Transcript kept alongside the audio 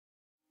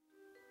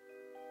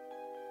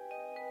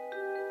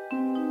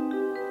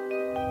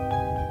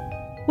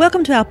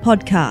Welcome to our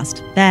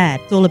podcast, Bad,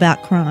 It's All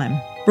About Crime,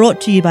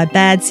 brought to you by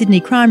Bad Sydney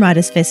Crime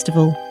Writers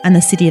Festival and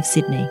the City of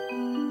Sydney.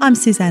 I'm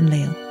Suzanne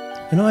Leal.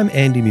 And I'm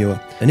Andy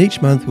Muir, and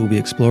each month we'll be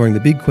exploring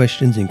the big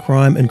questions in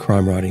crime and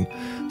crime writing.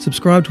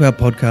 Subscribe to our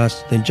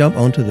podcast, then jump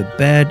onto the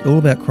Bad All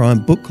About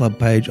Crime book club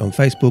page on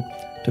Facebook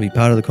to be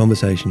part of the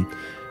conversation.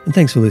 And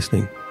thanks for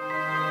listening.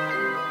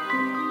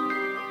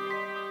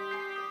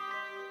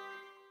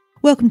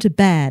 Welcome to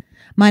Bad.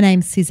 My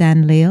name's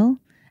Suzanne Leal,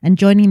 and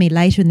joining me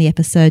later in the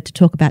episode to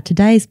talk about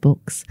today's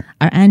books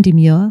are Andy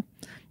Muir,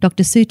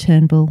 Dr. Sue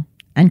Turnbull,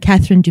 and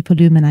Catherine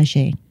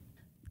Dupoleau-Menager.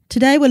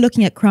 Today we're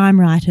looking at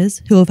crime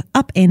writers who have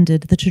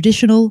upended the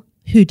traditional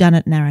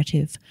whodunit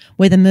narrative,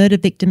 where the murder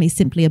victim is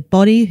simply a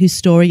body whose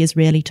story is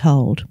rarely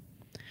told.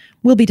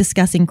 We'll be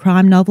discussing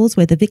crime novels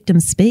where the victim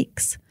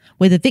speaks,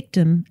 where the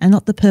victim, and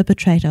not the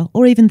perpetrator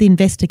or even the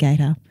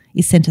investigator,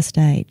 is centre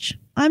stage.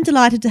 I'm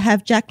delighted to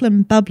have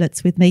Jacqueline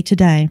Bublitz with me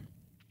today.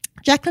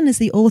 Jacqueline is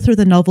the author of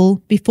the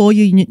novel Before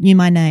You Knew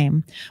My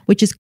Name,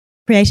 which is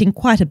creating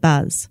quite a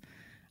buzz.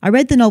 I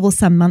read the novel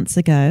some months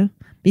ago,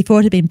 before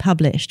it had been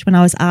published, when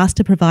I was asked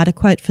to provide a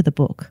quote for the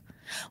book.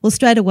 Well,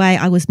 straight away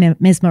I was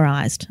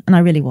mesmerised, and I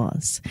really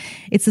was.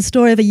 It's the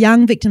story of a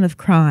young victim of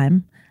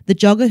crime, the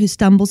jogger who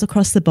stumbles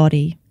across the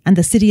body, and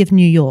the city of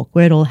New York,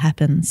 where it all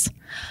happens.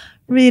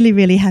 Really,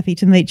 really happy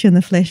to meet you in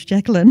the flesh,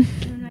 Jacqueline.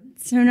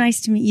 So nice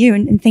to meet you,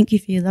 and thank you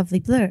for your lovely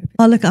blurb.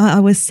 Oh, look, I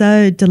was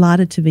so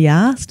delighted to be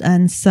asked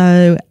and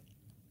so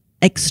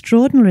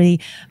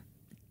extraordinarily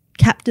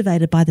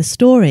captivated by the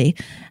story.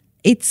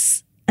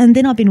 And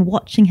then I've been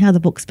watching how the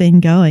book's been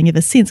going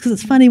ever since, because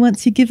it's funny,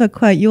 once you give a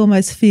quote, you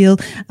almost feel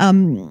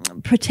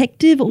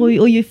protective or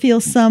you feel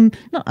some,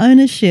 not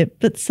ownership,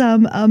 but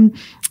some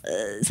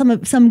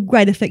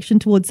great affection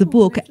towards the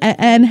book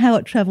and how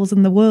it travels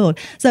in the world.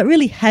 So it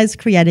really has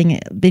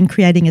been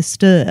creating a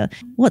stir.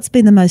 What's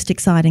been the most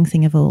exciting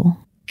thing of all?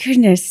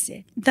 Goodness,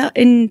 the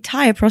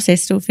entire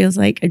process still feels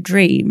like a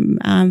dream.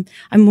 I'm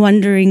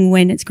wondering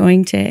when it's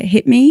going to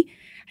hit me.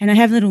 And I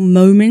have little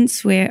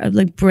moments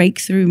like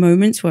breakthrough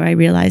moments where I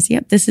realize,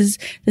 yep, this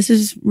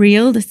is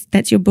real.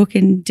 That's your book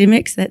in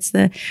Dymocks. That's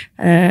the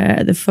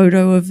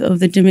photo of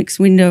the Dymocks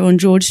window on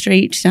George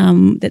Street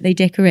that they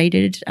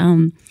decorated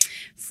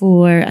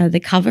for the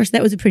cover. So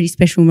that was a pretty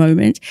special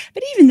moment.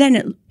 But even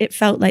then, it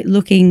felt like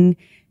looking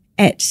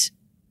at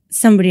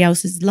somebody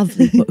else's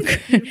lovely book.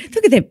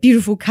 Look at that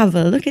beautiful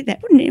cover. Look at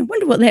that. I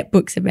wonder what that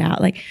book's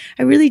about. Like,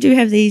 I really do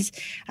have these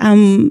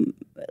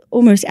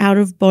almost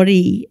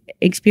out-of-body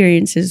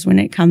experiences when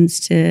it comes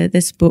to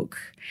this book.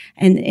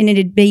 And it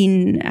had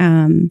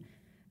been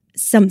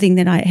something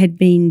that I had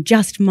been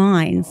just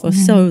mine for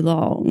so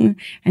long.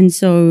 And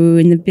so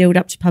in the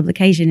build-up to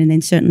publication, and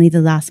then certainly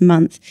the last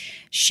month,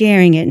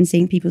 sharing it and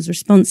seeing people's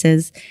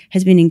responses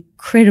has been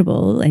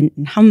incredible and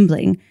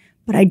humbling.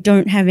 But I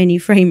don't have any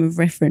frame of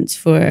reference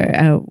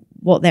for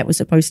what that was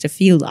supposed to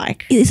feel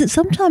like. Is it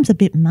sometimes a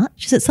bit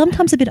much? Is it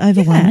sometimes a bit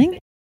overwhelming? Yeah.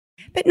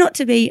 But not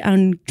to be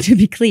to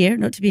be clear,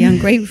 not to be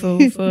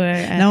ungrateful for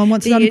no one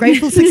wants an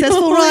ungrateful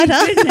successful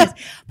writer.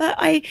 But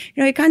I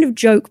kind of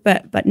joke,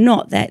 but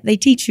not that they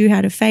teach you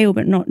how to fail,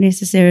 but not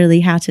necessarily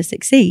how to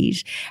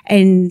succeed.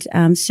 And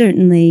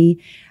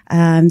certainly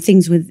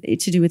things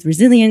to do with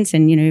resilience.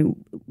 And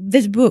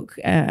this book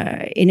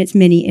in its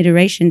many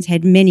iterations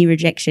had many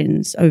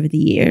rejections over the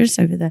years,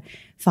 over the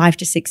 5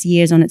 to 6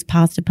 years on its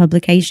path to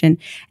publication.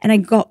 And I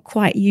got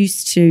quite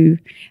used to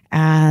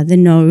the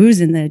no's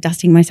and the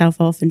dusting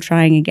myself off and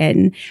trying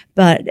again.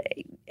 But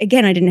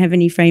again, I didn't have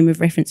any frame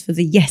of reference for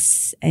the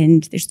yes.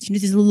 And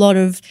there's a lot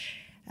of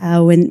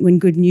when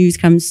good news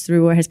comes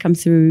through or has come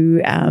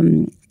through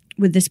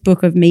with this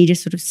book, of me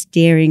just sort of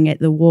staring at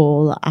the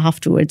wall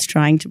afterwards,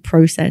 trying to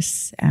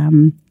process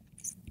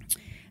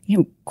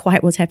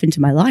quite what's happened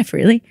to my life,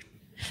 really.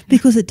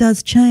 Because it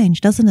does change,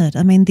 doesn't it?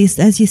 I mean, this,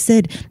 as you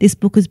said, this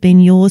book has been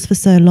yours for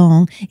so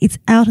long. It's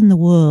out in the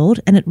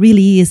world, and it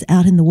really is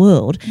out in the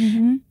world.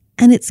 Mm-hmm.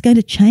 And it's going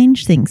to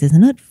change things,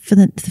 isn't it, for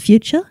the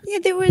future? Yeah,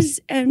 there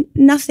was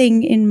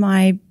nothing in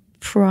my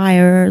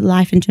prior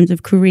life in terms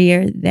of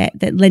career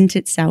that lent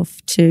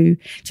itself to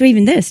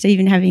even this, to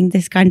even having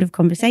this kind of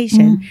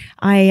conversation.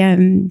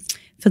 I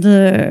for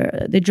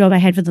the job I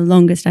had for the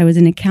longest, I was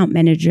an account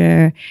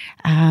manager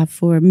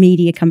for a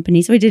media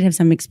company. So I did have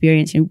some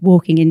experience in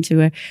walking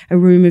into a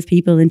room of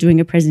people and doing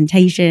a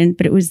presentation,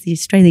 but it was the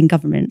Australian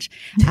government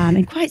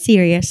and quite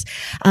serious,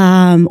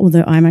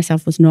 although I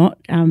myself was not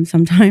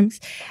sometimes.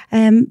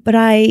 But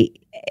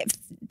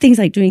things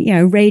like doing,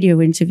 a radio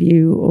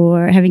interview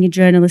or having a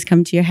journalist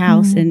come to your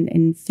house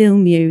and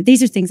film you.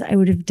 These are things I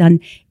would have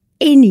done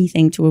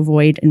anything to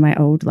avoid in my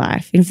old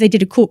life. If they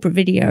did a corporate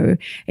video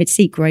at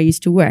Seek where I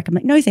used to work, I'm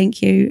like, no,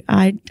 thank you.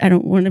 I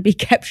don't want to be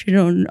captured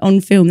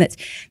on film.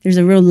 There's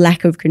a real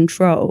lack of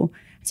control.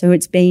 So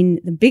it's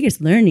been the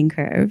biggest learning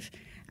curve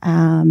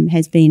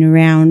has been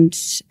around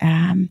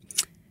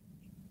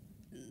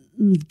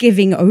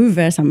giving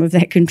over some of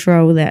that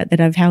control that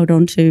I've held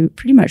on to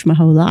pretty much my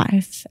whole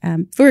life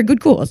for a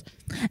good cause.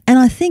 And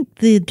I think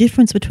the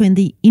difference between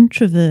the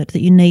introvert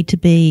that you need to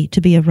be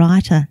a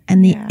writer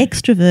and the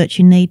extrovert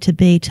you need to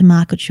be to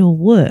market your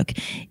work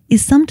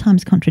is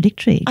sometimes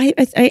contradictory.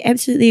 I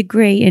absolutely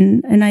agree.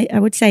 And I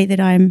would say that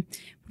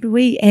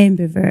we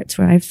ambiverts,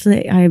 where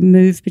I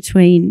move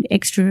between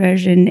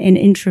extroversion and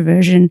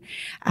introversion,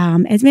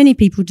 as many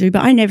people do.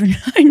 But I never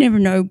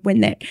know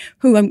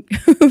who I'm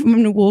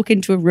going to walk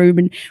into a room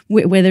and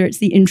whether it's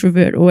the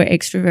introvert or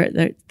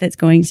extrovert that's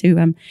going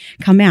to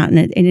come out.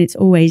 And it's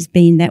always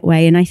been that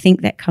way. And I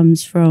think that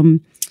comes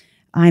from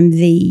I'm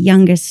the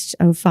youngest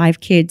of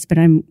 5 kids, but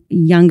I'm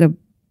younger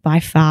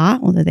by far,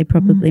 although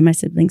my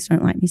siblings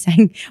don't like me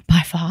saying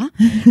by far.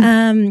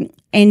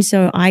 And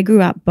so I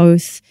grew up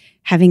both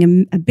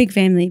having a big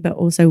family, but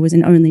also was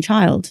an only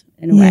child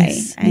in a way.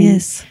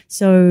 And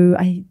so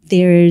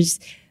there's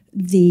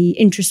the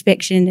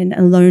introspection and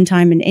alone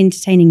time and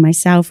entertaining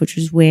myself, which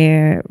was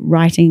where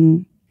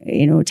writing,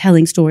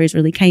 telling stories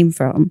really came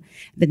from.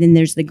 But then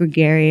there's the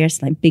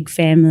gregarious, like big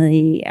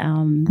family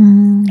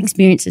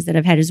experiences that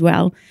I've had as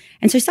well.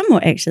 And so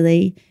somewhat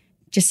actually,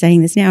 just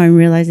saying this now, I'm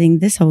realizing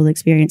this whole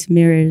experience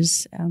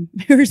mirrors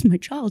my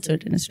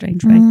childhood in a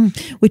strange way.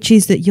 Which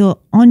is that you're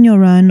on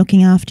your own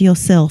looking after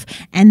yourself,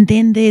 and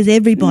then there's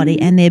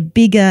everybody and they're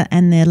bigger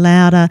and they're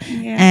louder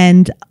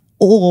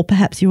or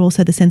perhaps you're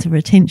also the centre of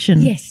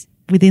attention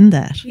within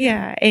that.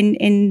 Yeah,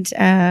 and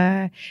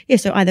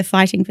so either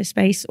fighting for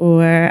space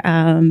or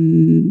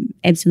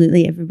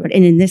absolutely everybody.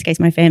 And in this case,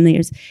 my family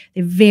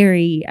they're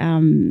very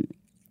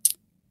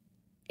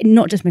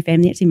not just my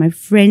family, actually my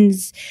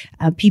friends,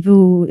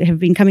 people have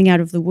been coming out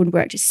of the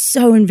woodwork, just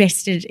so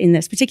invested in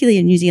this, particularly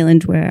in New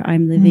Zealand where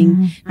I'm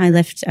living. I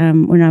left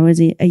when I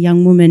was a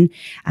young woman,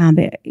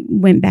 but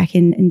went back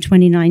in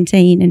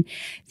 2019. And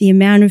the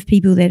amount of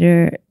people that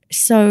are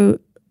so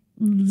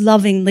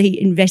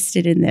lovingly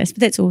invested in this,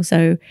 but that's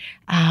also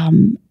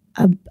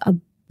a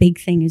big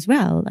thing as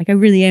well. Like I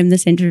really am the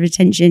center of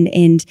attention,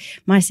 and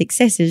my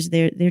successes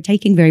they're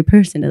taking very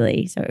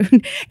personally. So,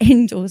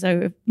 and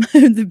also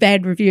the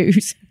bad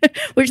reviews,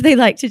 which they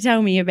like to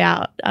tell me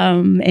about,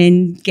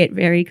 and get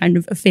very kind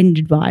of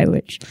offended by,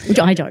 which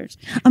I don't.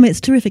 I mean,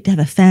 it's terrific to have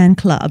a fan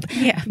club.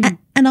 Yeah.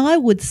 And I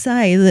would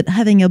say that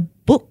having a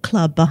book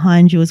club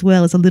behind you as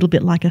well is a little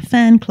bit like a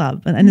fan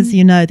club. And as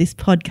you know, this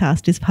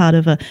podcast is part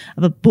of a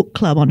book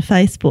club on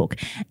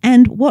Facebook.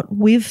 And what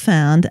we've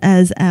found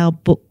as our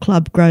book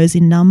club grows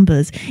in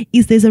numbers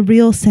is there's a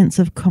real sense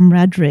of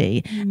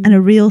camaraderie and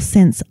a real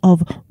sense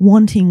of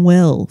wanting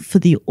well for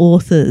the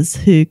authors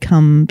who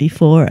come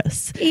before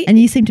us. And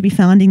you seem to be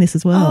finding this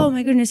as well. Oh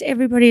my goodness,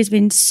 everybody has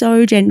been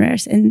so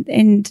generous.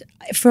 And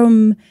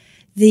from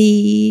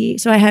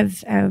so I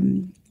have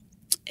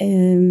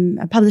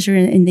a publisher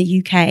in the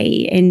UK,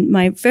 and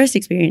my first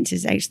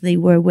experiences actually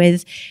were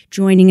with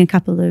joining a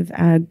couple of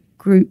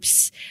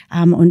groups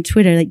on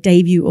Twitter, like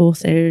debut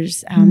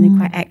authors. They're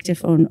quite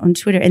active on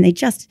Twitter, and they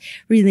just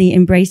really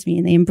embrace me,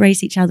 and they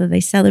embrace each other.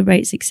 They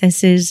celebrate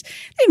successes.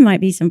 There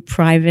might be some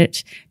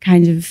private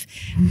kind of,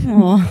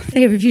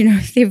 they've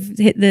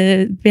hit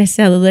the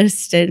bestseller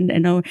list,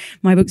 and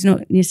my book's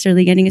not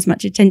necessarily getting as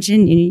much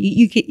attention.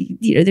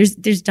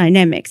 There's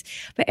dynamics,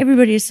 but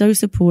everybody is so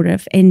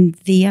supportive. And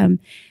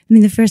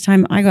the first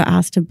time I got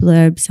asked to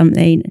blurb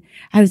something,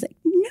 I was like,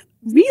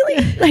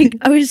 really? Like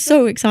I was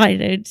so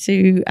excited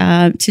to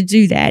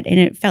do that, and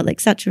it felt like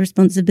such a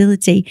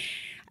responsibility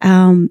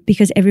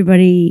because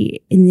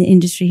everybody in the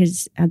industry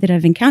that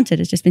I've encountered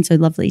has just been so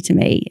lovely to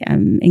me,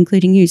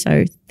 including you.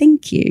 So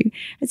thank you.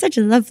 It's such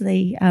a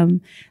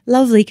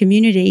lovely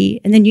community.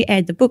 And then you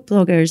add the book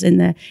bloggers and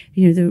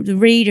the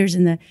readers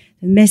and the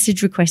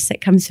message requests that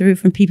come through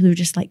from people who are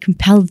just like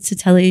compelled to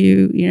tell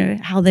you,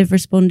 how they've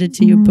responded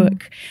to your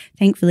book.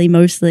 Thankfully,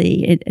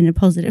 mostly in a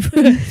positive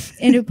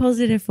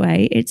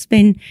way. It's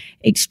been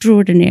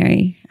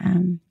extraordinary.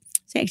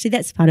 So actually,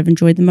 that's the part I've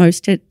enjoyed the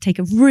most, to take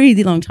a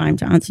really long time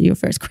to answer your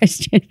first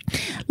question.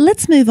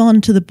 Let's move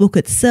on to the book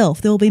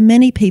itself. There will be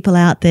many people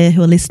out there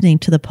who are listening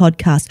to the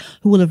podcast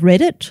who will have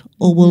read it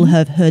or will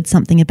have heard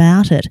something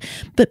about it.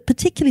 But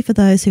particularly for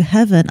those who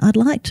haven't, I'd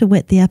like to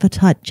whet the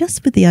appetite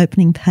just with the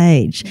opening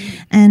page.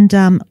 And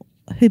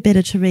who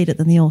better to read it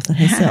than the author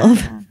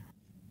herself?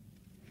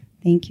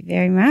 Thank you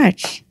very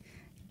much.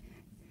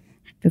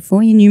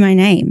 Before you knew my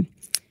name,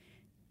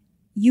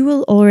 you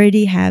will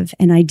already have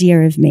an idea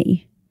of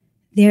me.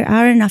 There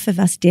are enough of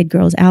us dead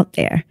girls out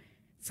there.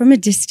 From a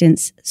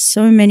distance,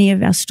 so many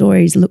of our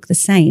stories look the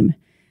same.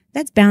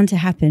 That's bound to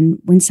happen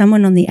when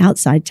someone on the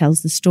outside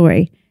tells the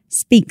story,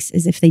 speaks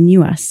as if they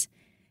knew us.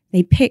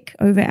 They pick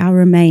over our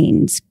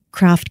remains,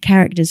 craft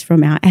characters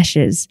from our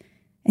ashes.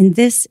 And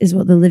this is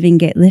what the living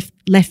get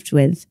left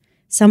with,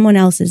 someone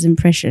else's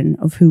impression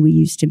of who we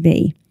used to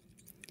be.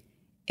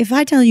 If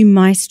I tell you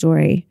my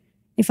story,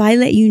 if I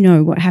let you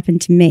know what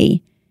happened to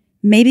me,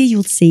 maybe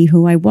you'll see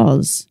who I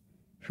was,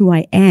 who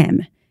I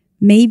am.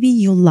 Maybe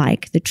you'll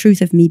like the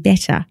truth of me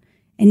better,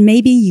 and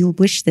maybe you'll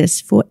wish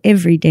this for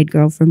every dead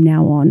girl from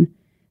now on.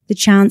 The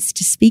chance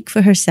to speak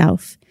for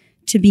herself,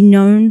 to be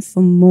known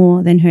for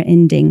more than her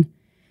ending.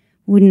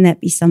 Wouldn't that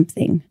be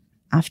something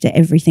after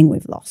everything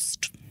we've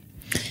lost?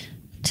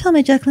 Tell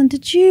me, Jacqueline,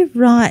 did you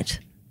write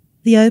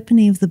the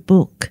opening of the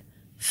book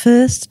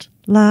first,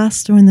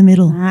 last, or in the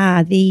middle?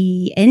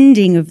 The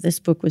ending of this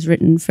book was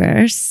written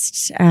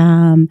first,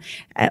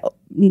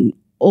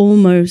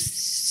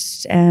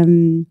 almost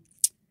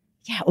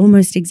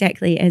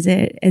exactly as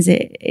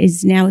it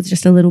is now. It's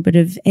just a little bit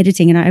of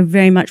editing, and I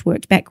very much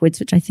worked backwards,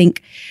 which I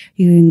think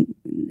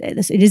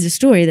it is a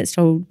story that's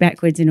told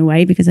backwards in a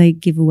way, because I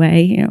give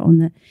away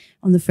on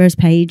the first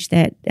page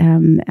that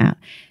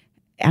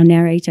our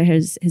narrator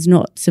has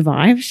not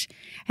survived.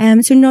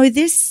 So no,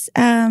 this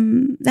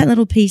that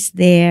little piece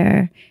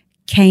there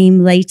came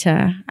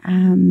later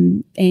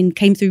and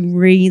came through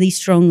really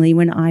strongly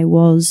when I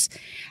was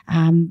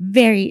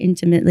very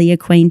intimately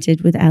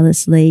acquainted with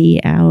Alice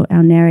Lee,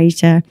 our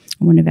narrator,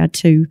 one of our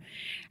two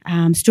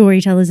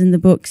storytellers in the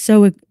book,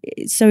 so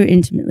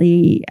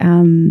intimately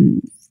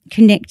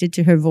connected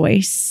to her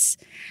voice.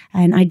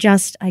 And I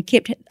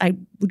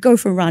would go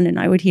for a run and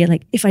I would hear,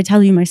 like, if I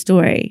tell you my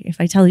story, it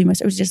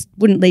just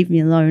wouldn't leave me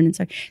alone. And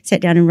so I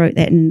sat down and wrote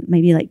that in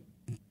maybe like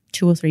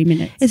 2 or 3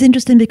 minutes. It's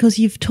interesting because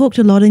you've talked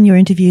a lot in your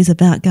interviews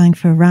about going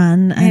for a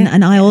run,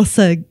 and I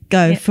also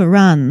go for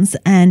runs,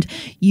 and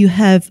you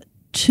have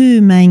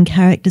two main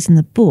characters in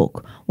the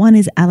book. One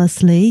is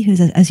Alice Lee, who,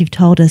 as you've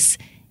told us,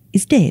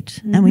 is dead,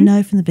 and we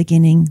know from the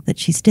beginning that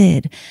she's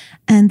dead.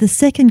 And the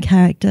second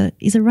character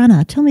is a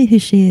runner. Tell me who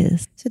she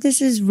is. So this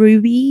is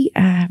Ruby.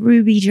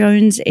 Ruby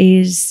Jones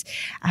is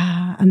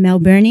a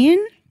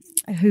Melburnian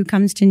who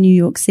comes to New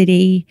York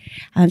City.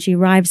 She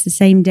arrives the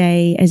same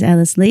day as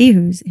Alice Lee,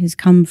 who's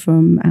come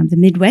from the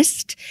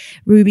Midwest.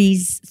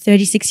 Ruby's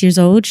 36 years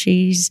old.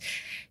 She's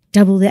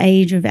double the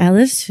age of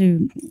Alice,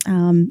 who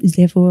is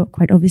therefore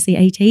quite obviously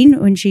 18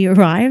 when she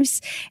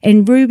arrives.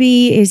 And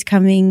Ruby is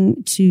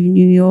coming to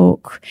New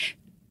York.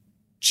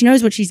 She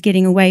knows what she's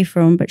getting away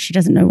from, but she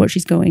doesn't know what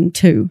she's going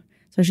to.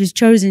 So she's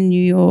chosen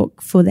New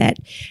York for that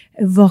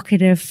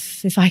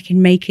evocative, if I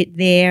can make it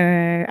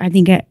there. I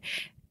think at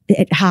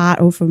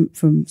heart, or from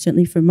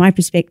certainly from my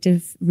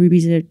perspective,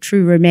 Ruby's a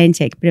true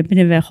romantic, but a bit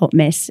of a hot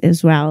mess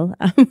as well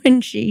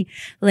when she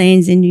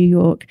lands in New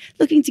York,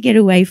 looking to get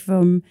away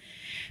from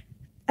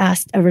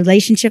a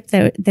relationship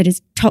that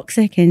is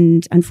toxic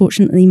and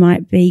unfortunately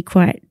might be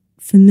quite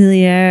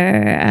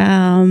familiar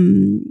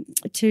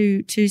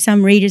to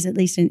some readers, at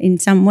least in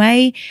some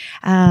way.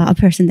 A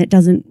person that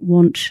doesn't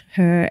want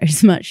her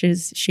as much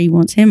as she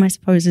wants him, I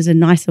suppose, is a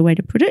nicer way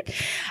to put it.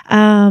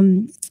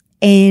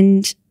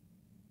 And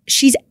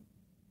she's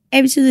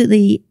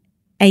absolutely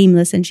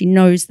aimless, and she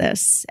knows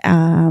this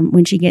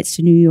when she gets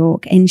to New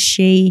York. And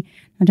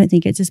I don't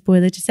think it's a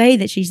spoiler to say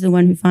that she's the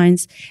one who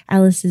finds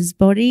Alice's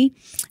body.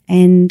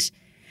 And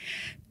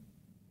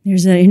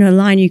there's a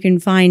line, you can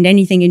find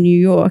anything in New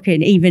York,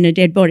 and even a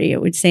dead body, it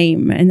would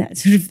seem. And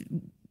that's sort of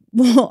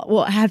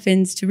what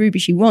happens to Ruby.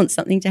 She wants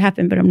something to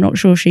happen, but I'm not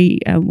sure she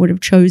would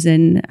have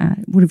chosen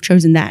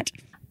that.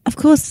 Of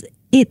course,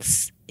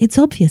 it's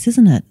obvious,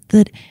 isn't it,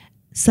 that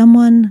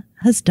someone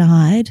has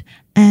died,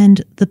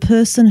 and the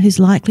person who's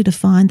likely to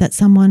find that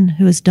someone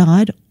who has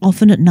died,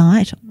 often at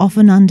night,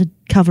 often under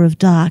cover of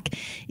dark,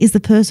 is the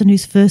person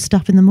who's first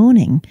up in the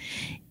morning.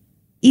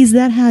 Is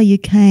that how you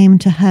came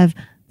to have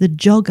the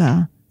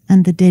jogger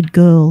and the dead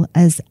girl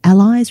as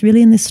allies,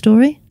 really, in this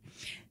story?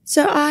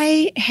 So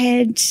I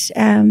had,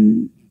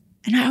 and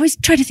I always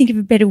try to think of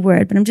a better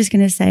word, but I'm just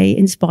going to say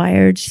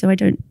inspired, so I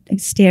don't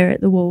stare at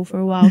the wall for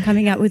a while,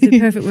 coming up with the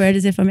perfect word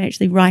as if I'm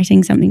actually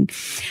writing something.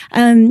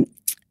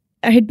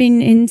 I had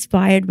been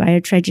inspired by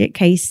a tragic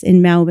case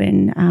in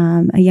Melbourne.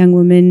 A young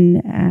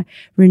woman,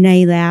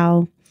 Renee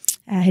Lau,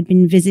 had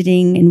been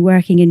visiting and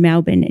working in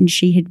Melbourne, and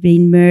she had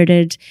been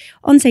murdered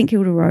on St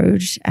Kilda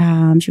Road.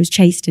 She was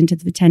chased into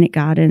the Botanic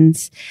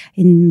Gardens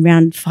in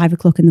around 5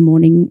 o'clock in the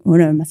morning, or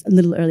no, a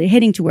little earlier,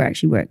 heading to work.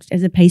 She worked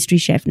as a pastry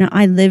chef. Now,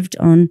 I lived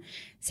on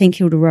St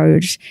Kilda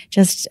Road,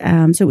 so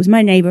it was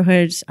my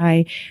neighbourhood.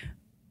 I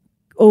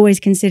always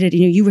considered,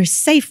 you were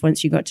safe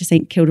once you got to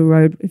St Kilda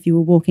Road if you were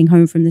walking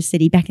home from the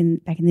city back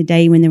in the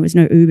day when there was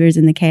no Ubers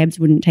and the cabs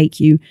wouldn't take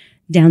you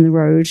down the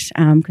road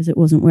because it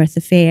wasn't worth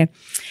the fare.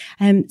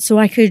 So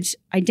I could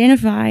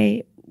identify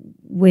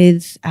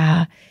with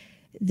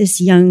this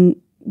young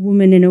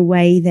woman in a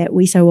way that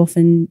we so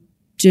often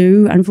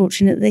do,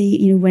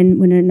 unfortunately.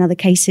 When another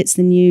case hits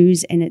the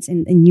news and it's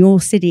in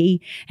your city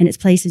and it's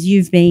places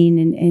you've been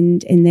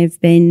and they've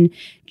been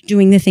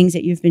doing the things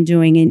that you've been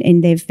doing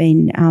and they've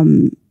been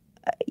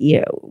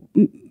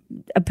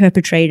a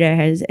perpetrator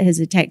has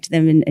attacked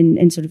them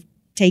and sort of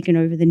taken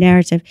over the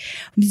narrative.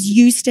 I was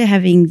used to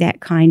having that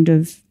kind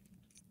of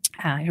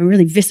a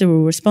really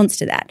visceral response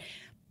to that.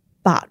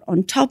 But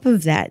on top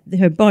of that,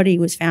 her body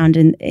was found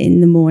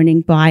in the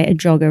morning by a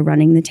jogger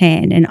running the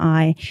Tan, and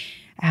I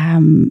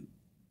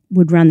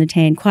would run the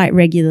Tan quite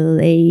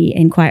regularly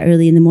and quite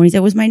early in the mornings.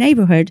 That was my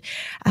neighborhood.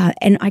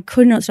 And I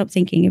could not stop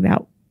thinking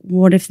about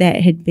what if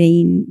that had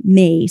been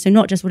me? So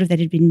not just what if that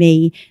had been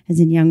me as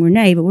in young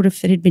Renee, but what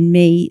if it had been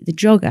me, the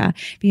jogger,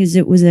 because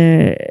it was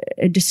a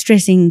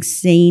distressing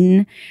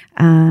scene,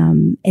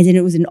 as in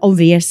it was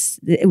obvious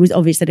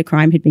that a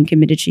crime had been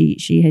committed.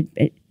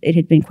 It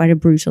had been quite a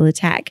brutal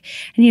attack.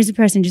 And here's a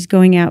person just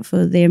going out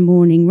for their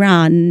morning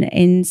run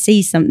and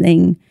sees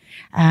something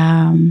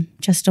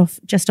just off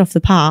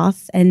the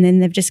path, and then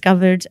they've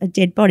discovered a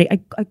dead body.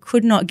 I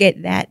could not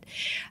get that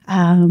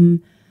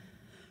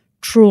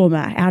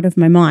trauma out of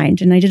my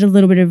mind, and I did a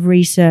little bit of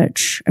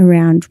research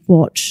around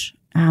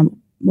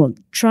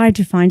tried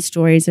to find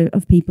stories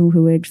of people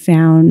who had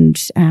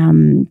found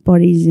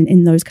bodies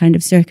in those kind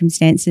of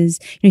circumstances.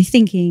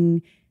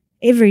 Thinking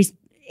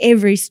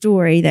every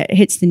story that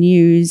hits the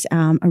news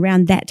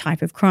around that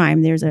type of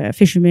crime, there's a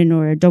fisherman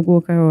or a dog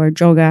walker or a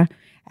jogger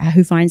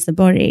who finds the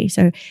body.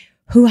 So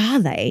who are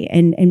they?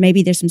 And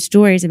maybe there's some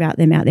stories about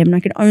them out there, and I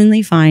could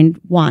only find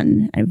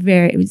one.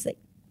 It was like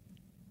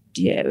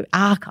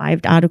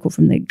archived article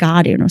from The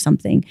Guardian or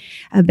something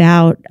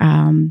about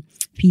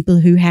people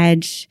who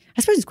had,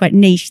 I suppose it's quite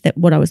niche, that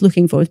what I was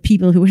looking for was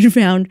people who had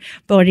found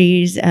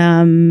bodies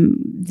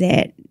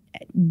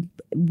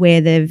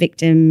where the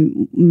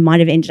victim might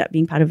have ended up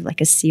being part of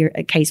like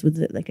a case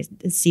with like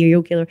a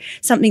serial killer,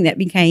 something that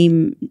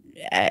became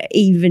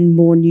even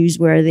more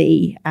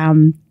newsworthy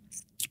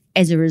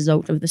as a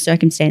result of the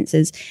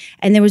circumstances.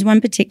 And there was one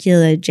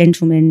particular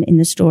gentleman in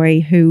the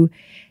story who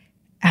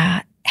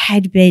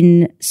had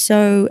been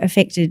so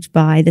affected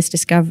by this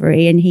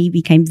discovery, and he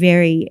became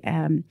very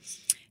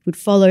would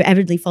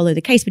avidly follow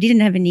the case, but he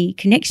didn't have any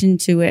connection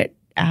to it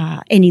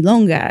any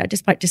longer,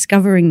 despite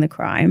discovering the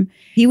crime.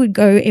 He would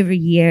go every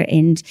year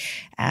and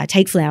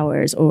take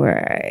flowers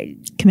or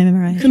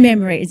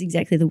commemorate is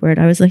exactly the word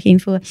I was looking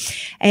for.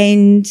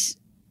 And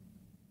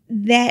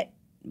that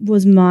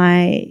was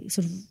my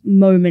sort of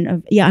moment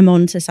of, I'm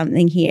on to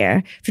something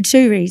here, for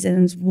two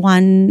reasons.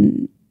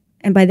 One,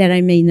 and by that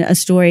I mean a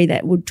story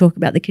that would talk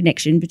about the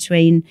connection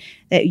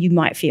that you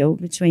might feel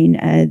between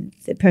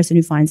the person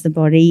who finds the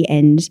body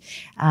and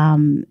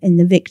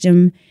the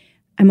victim.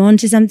 I'm on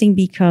to something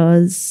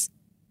because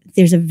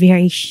there's a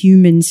very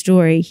human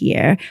story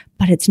here,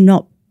 but it's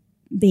not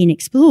being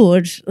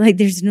explored. Like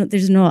there's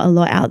not a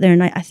lot out there,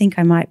 and I think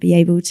I might be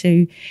able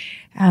to,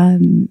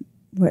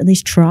 or at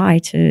least try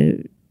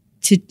to.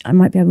 I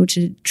might be able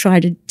to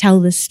try to tell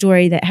this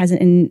story that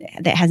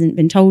hasn't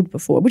been told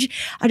before. Which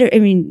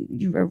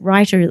you're a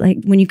writer.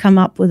 Like when you come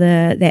up with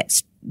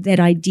that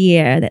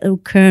idea, that little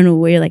kernel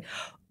where you're like,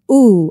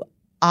 "Ooh,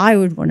 I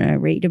would want to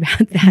read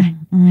about that,"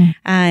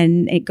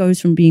 and it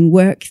goes from being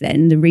work,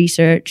 then the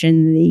research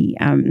and the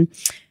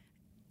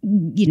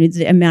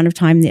the amount of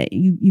time that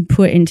you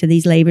put into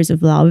these labors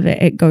of love.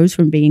 It goes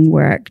from being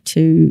work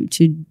to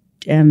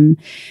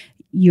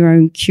your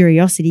own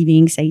curiosity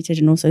being sated,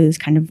 and also this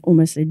kind of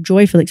almost a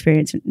joyful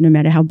experience, no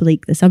matter how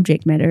bleak the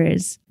subject matter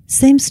is.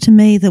 Seems to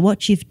me that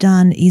what you've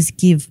done is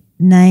give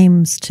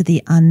names to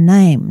the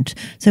unnamed.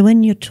 So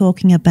when you're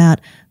talking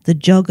about the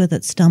jogger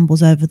that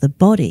stumbles over the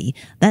body,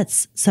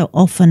 that's so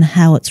often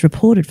how it's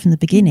reported from the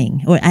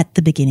beginning, or at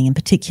the beginning in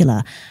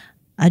particular.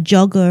 A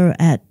jogger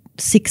at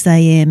 6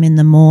 a.m. in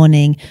the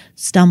morning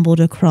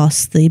stumbled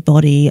across the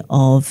body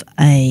of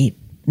a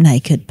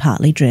naked,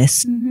 partly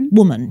dressed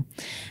woman.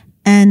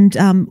 And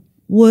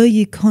were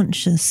you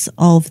conscious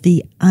of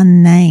the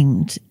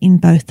unnamed in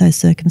both those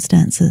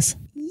circumstances?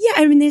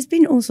 Yeah, there's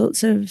been all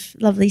sorts of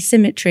lovely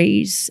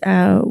symmetries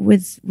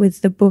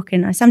with the book,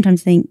 and I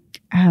sometimes think,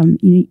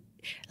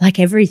 like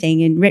everything,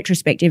 in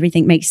retrospect,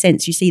 everything makes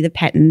sense. You see the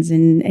patterns,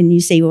 and you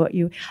see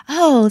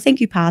thank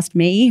you, past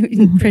me,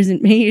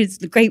 present me is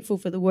grateful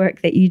for the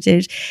work that you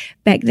did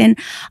back then.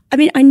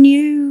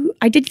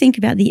 I did think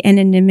about the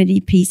anonymity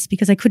piece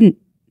because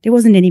there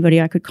wasn't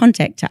anybody I could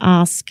contact to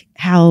ask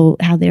how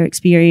their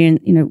experience,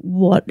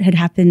 what had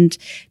happened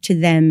to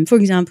them. For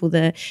example,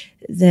 the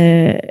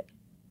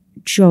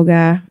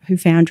jogger who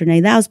found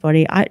Renee Lau's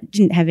body, I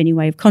didn't have any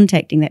way of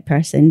contacting that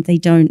person. They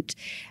don't,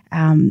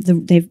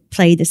 they've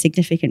played a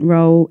significant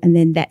role, and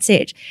then that's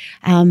it.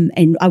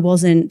 And I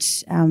wasn't,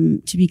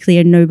 to be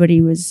clear, no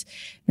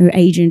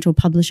agent or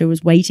publisher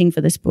was waiting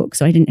for this book,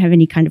 so I didn't have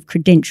any kind of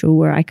credential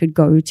where I could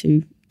go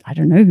to, I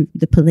don't know,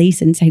 the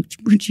police and say,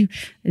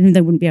 and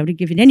they wouldn't be able to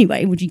give it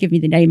anyway, would you give me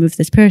the name of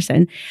this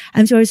person?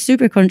 And so I was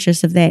super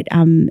conscious of that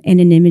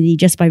anonymity,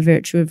 just by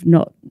virtue of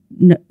not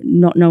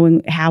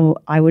knowing how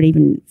I would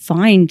even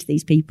find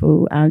these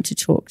people to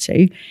talk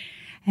to.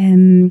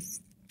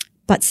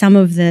 But some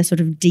of the sort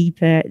of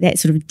deeper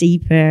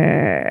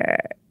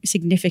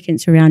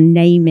significance around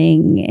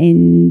naming,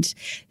 and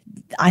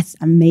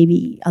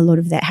maybe a lot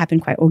of that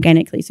happened quite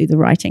organically through the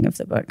writing of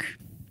the book.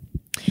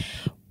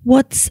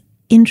 What's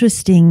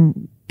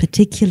interesting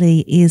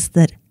particularly is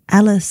that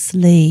Alice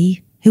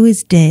Lee, who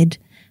is dead,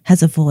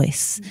 has a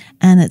voice,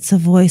 and it's a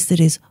voice that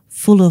is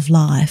full of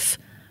life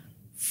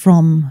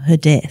from her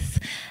death.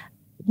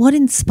 What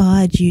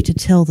inspired you to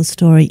tell the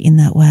story in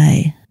that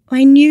way?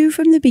 I knew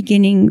from the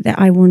beginning that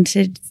I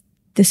wanted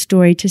the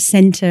story to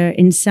centre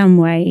in some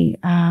way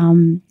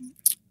on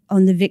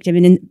the victim,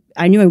 and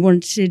I knew I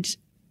wanted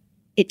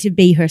it to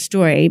be her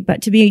story.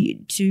 But to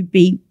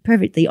be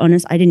perfectly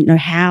honest, I didn't know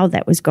how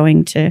that was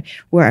going to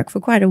work. For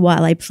quite a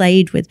while, I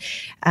played with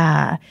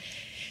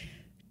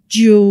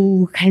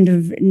dual kind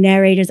of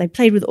narrators. I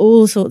played with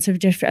all sorts of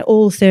different,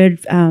 all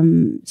third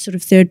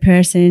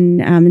person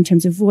in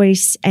terms of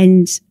voice.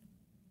 And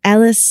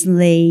Alice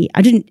Lee,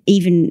 I didn't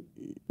even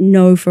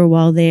know for a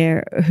while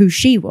there who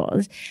she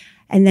was.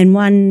 And then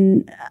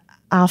one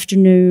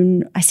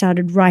afternoon, I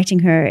started writing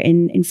her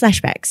in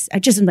flashbacks. I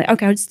just was like,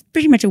 okay, it's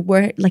pretty much a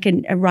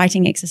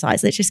writing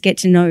exercise. Let's just get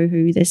to know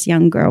who this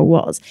young girl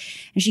was.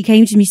 And she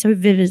came to me so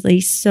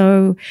vividly,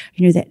 so,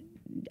 that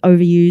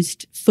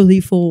overused, fully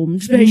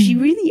formed, but she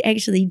really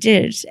actually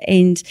did.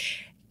 And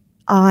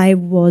I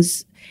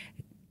was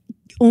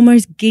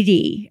almost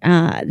giddy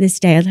this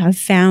day. I've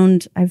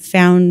found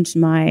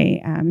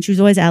my, she was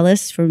always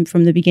Alice from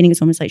the beginning.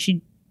 It's almost like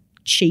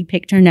she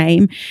picked her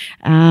name,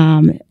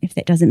 if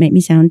that doesn't make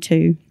me sound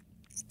too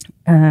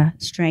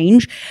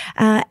strange.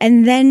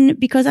 And then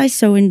because I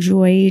so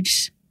enjoyed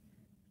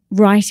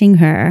writing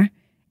her,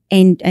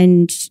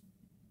 and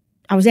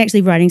I was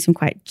actually writing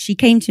she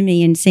came to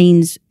me in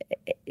scenes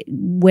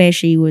where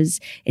she was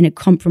in a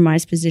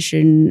compromised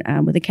position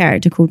with a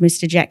character called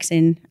Mr.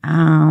 Jackson.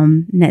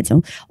 And that's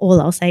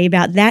all I'll say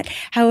about that.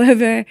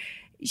 However,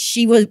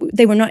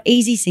 they were not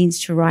easy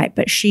scenes to write,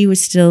 but she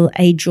was still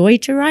a joy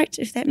to write,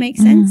 if that makes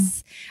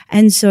sense.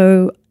 And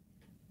so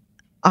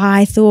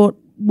I thought,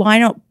 why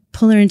not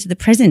pull her into the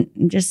present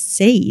and just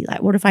see,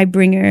 like, what if I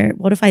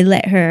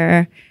let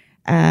her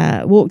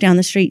walk down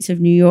the streets of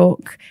New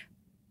York,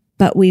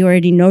 but we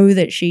already know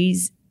that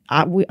she's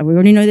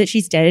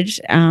dead.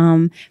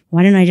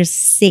 Why don't I just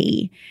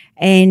see?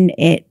 And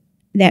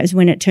that was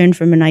when it turned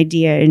from an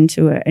idea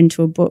into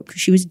a book.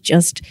 She was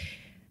just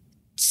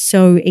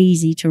so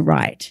easy to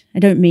write. I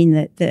don't mean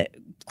that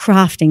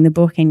crafting the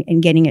book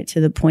and getting it to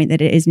the point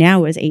that it is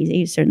now was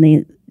easy.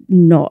 Certainly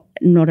not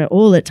at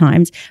all at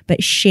times. But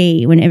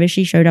whenever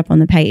she showed up on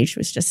the page,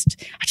 I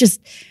just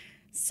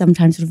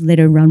sometimes sort of let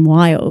her run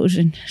wild.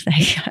 And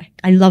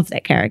I love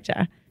that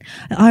character.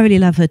 I really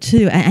love her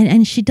too.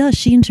 And she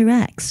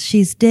interacts.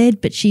 She's dead,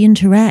 but she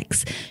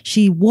interacts.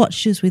 She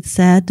watches with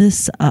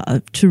sadness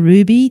to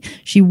Ruby.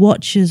 She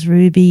watches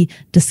Ruby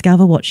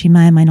discover what she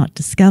may or may not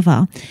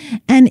discover.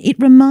 And it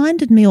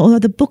reminded me, although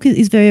the book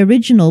is very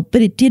original,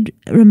 but it did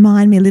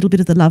remind me a little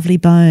bit of The Lovely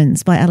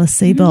Bones by Alice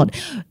Sebold.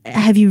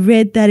 Have you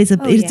read that? Is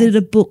it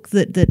a book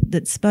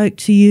that spoke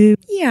to you?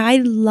 Yeah,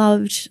 I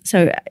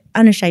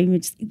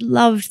unashamed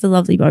loved The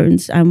Lovely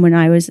Bones when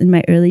I was in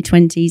my early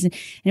 20s. And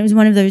it was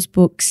one of those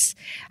books.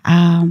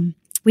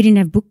 We didn't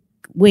have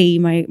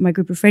my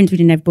group of friends, we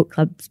didn't have book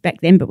clubs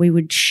back then, but we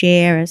would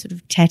share a sort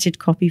of tattered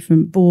copy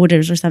from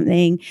Borders or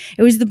something.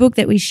 It was the book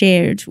that we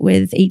shared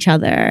with each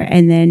other,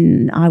 and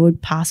then I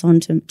would pass on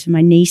to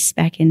my niece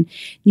back in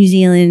New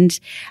Zealand.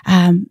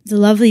 The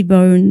Lovely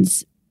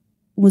Bones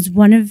was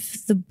one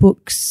of the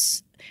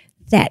books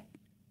that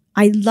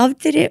I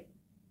loved, that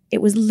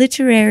it was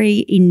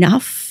literary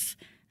enough,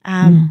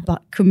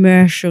 but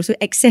commercial, so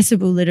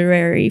accessible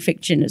literary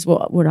fiction is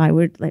what I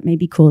would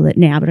maybe call it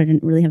now, but I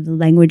didn't really have the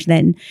language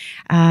then.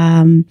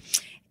 And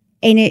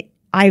it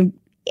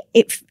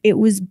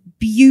was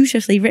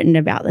beautifully written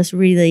about this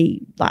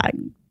really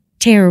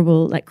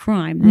terrible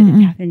crime that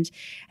had happened,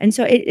 and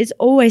so it's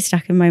always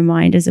stuck in my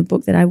mind as a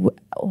book that I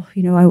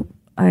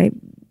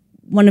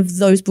one of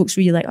those books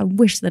where you're like, I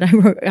wish that I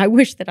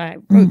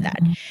wrote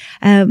that.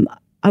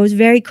 I was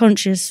very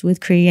conscious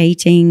with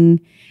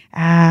creating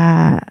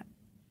our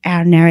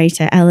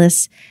narrator,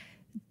 Alice.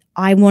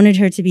 I wanted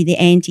her to be the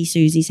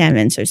anti-Susie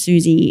Salmon. So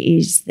Susie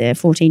is the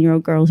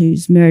 14-year-old girl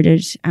who's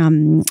murdered.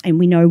 And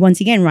we know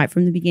once again right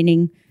from the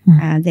beginning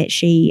that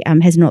she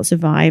has not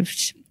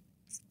survived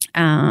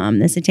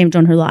this attempt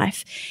on her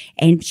life.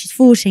 And she's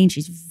 14,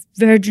 she's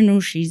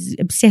virginal, she's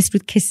obsessed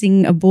with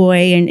kissing a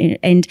boy.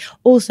 And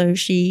also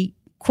she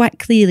quite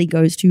clearly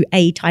goes to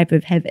a type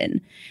of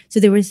heaven. So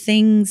there were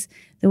things,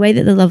 the way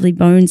that The Lovely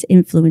Bones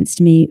influenced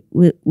me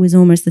was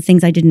almost the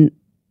things I didn't,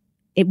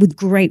 with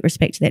great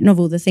respect to that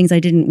novel, the things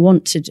I didn't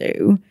want to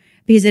do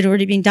because they'd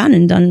already been done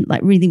and done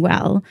really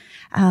well.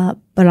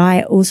 But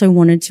I also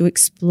wanted to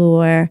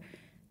explore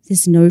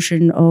this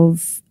notion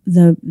of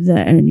the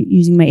and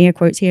using my air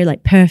quotes here,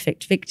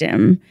 perfect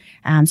victim.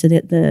 So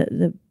that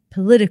the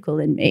political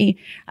in me,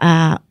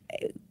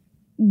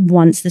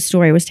 once the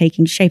story was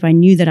taking shape, I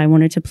knew that I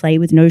wanted to play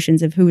with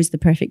notions of who is the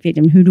perfect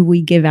victim, who do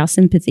we give our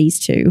sympathies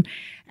to,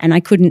 and I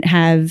couldn't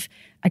have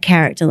a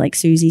character like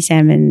Susie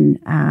Salmon.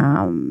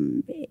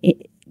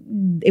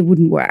 It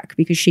wouldn't work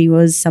because she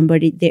was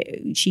somebody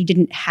that she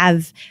didn't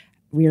have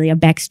really a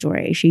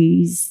backstory.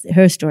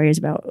 Her story is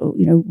about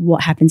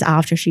what happens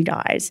after she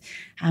dies,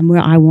 where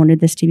I wanted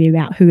this to be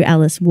about who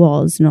Alice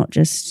was, not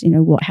just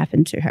what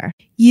happened to her.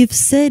 You've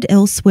said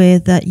elsewhere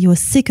that you're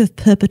sick of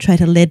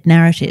perpetrator-led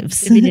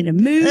narratives. I've been in a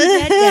mood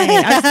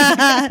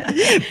that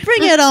day.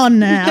 Bring it on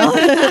now.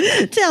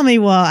 Tell me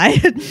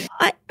why.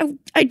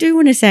 I do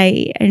want to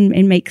say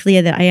and make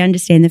clear that I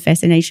understand the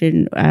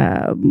fascination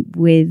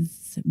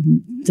with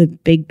with the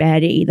big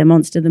baddie, the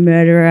monster, the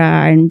murderer,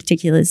 and in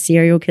particular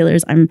serial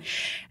killers. I'm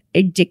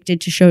addicted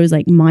to shows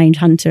like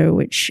Mindhunter,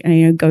 which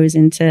goes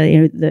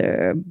into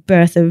the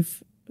birth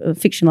of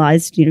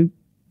fictionalized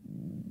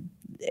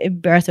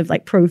birth of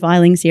like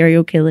profiling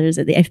serial killers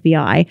at the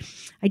FBI.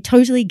 I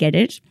totally get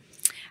it,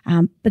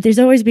 but there's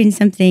always been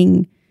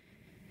something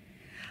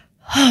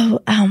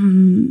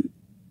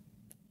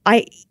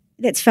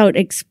that's felt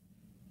like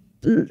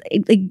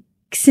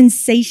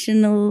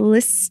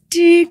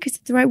sensationalistic, is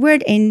the right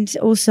word, and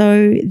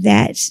also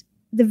that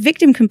the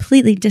victim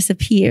completely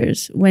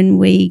disappears when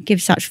we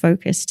give such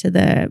focus to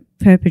the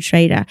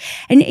perpetrator.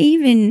 And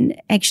even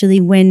actually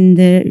when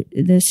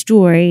the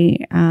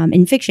story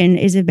in fiction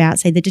is about,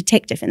 say, the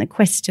detective and the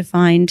quest to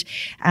find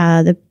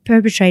the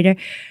perpetrator,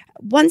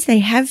 once they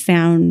have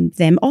found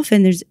them,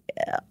 often there's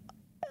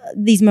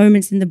these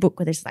moments in the book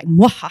where there's like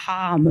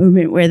mwahaha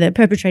moment where the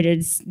perpetrator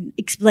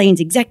explains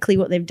exactly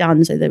what they've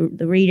done, so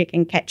the reader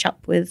can catch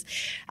up with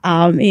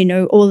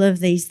all of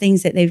these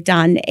things that they've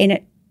done, and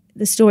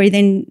the story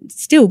then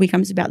still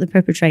becomes about the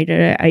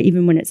perpetrator,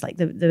 even when it's like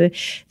the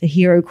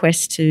hero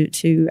quest to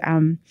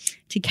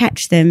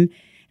catch them.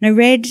 And I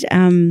read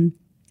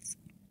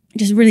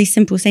just a really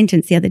simple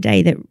sentence the other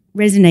day that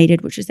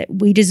resonated, which is that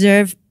we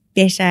deserve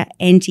better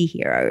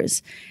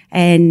anti-heroes.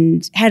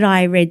 And had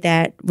I read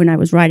that when I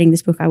was writing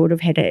this book, I would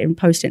have had it in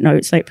Post-it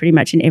notes, like pretty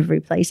much in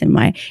every place in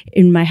my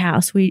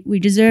house. We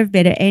deserve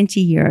better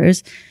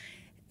anti-heroes,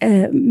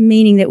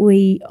 meaning that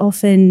we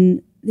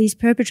often, these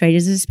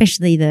perpetrators,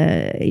 especially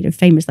the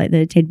famous like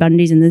the Ted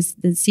Bundys and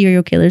the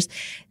serial killers,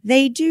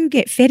 they do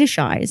get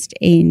fetishized,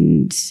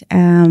 and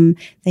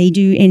they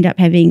do end up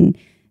having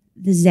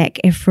the Zac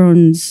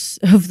Efrons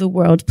of the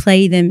world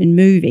play them in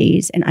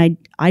movies. And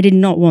I did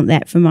not want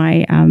that for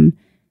my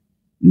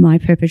my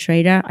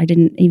perpetrator. I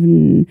didn't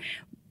even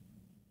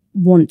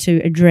want to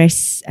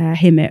address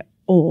him at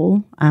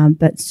all,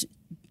 but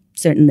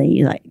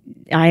certainly like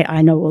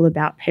I know all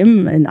about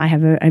him, and I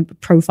have a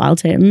profile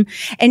to him.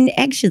 And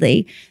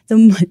actually,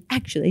 the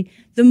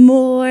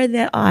more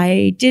that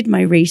I did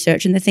my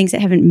research, and the things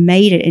that haven't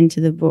made it into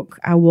the book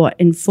are what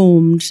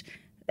informed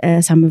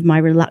some of my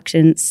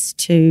reluctance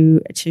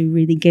to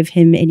really give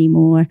him any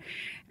more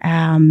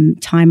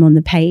time on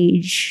the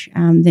page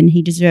than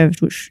he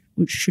deserved, which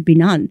should be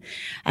none,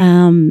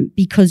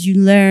 because you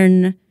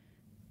learn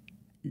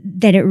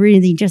that it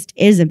really just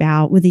is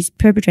about, with these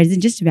perpetrators,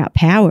 it's just about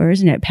power,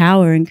 isn't it?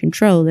 Power and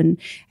control, and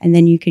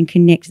then you can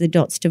connect the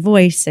dots to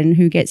voice and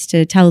who gets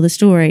to tell the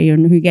story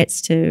and who gets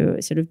to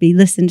sort of be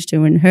listened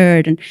to and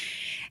heard and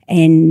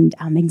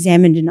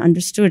examined and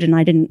understood. And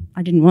I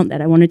didn't want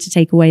that. I wanted to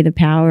take away the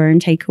power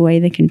and take away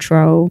the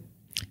control.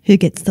 Who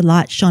gets the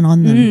light shone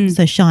on them?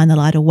 So shine the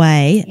light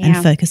away and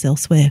focus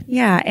elsewhere.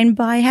 Yeah, and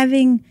by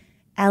having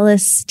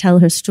Alice tell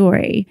her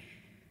story,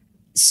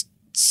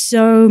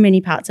 so many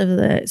parts of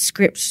the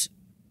script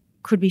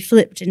could be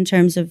flipped in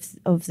terms of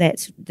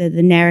that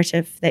the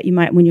narrative that you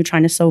might, when you're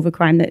trying to solve a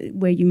crime, that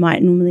where you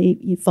might normally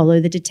you follow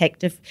the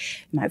detective,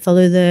 you might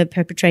follow the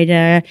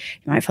perpetrator,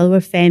 you might follow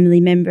a family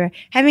member.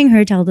 Having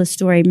her tell the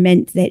story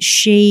meant that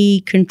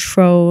she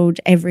controlled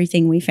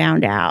everything we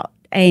found out,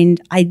 and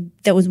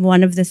that was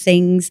one of the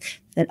things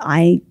that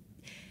I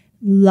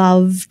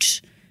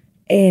loved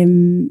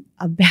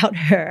about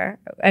her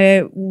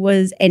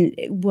was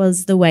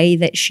the way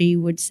that she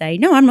would say,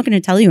 no, I'm not going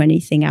to tell you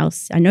anything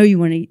else. I know you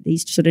want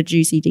these sort of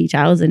juicy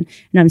details. And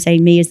I'm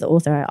saying, me as the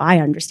author, I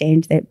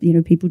understand that,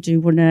 people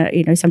do want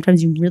to,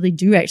 sometimes you really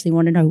do actually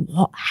want to know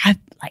what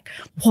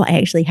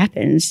actually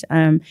happens.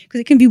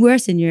 Because it can be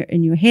worse in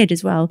your head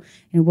as well,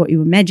 what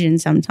you imagine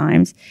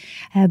sometimes.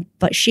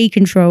 But she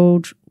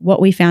controlled what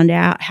we found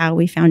out, how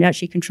we found out.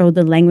 She controlled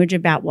the language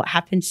about what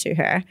happened to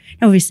her.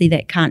 And obviously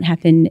that can't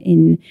happen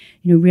in,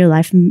 real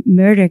life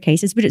murder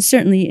cases, but it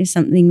certainly is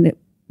something that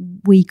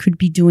we could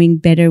be doing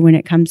better when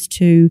it comes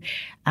to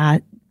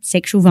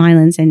sexual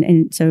violence,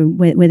 and so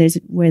where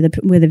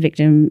the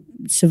victim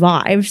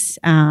survives,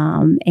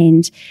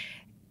 and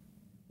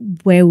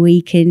where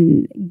we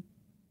can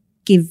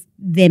give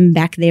them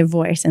back their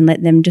voice and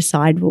let them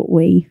decide what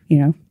we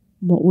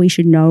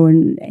should know,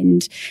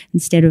 and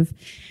instead of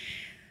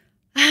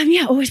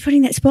always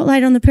putting that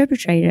spotlight on the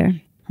perpetrator.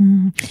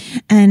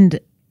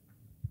 And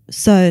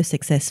so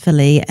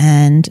successfully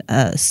and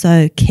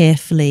so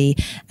carefully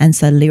and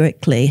so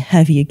lyrically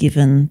have you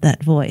given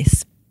that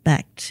voice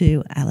back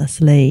to Alice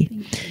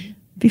Lee.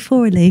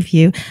 Before we leave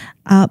you,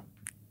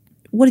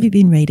 what have you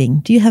been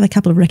reading? Do you have a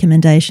couple of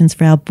recommendations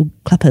for our book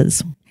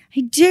clubbers?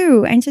 I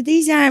do, and so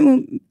these are.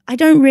 I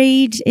don't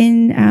read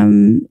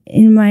in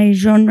my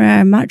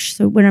genre much.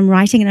 So when I'm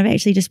writing, and I've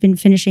actually just been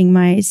finishing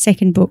my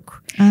second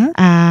book.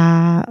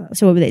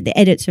 So the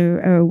edits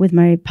are with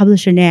my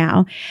publisher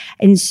now,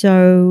 and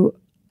so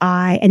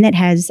and that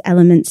has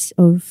elements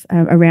of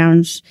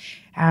around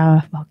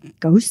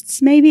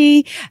ghosts,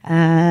 maybe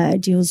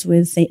deals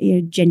with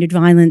gendered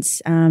violence,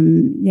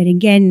 yet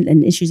again,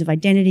 and issues of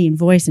identity and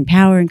voice and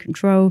power and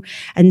control.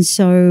 And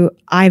so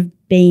I've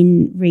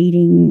been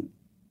reading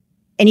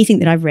anything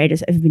that I've read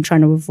I've been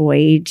trying to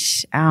avoid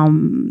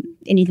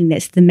anything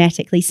that's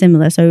thematically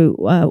similar. So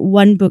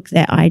one book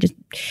that I just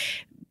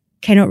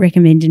cannot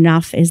recommend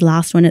enough is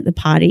Last One at the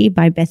Party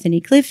by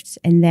Bethany Clift,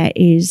 and that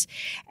is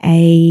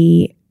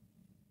a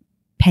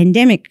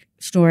pandemic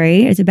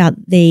story. It's about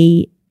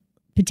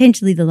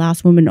potentially the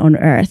last woman on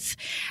Earth.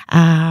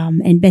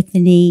 And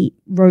Bethany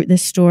wrote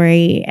this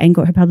story and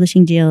got her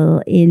publishing deal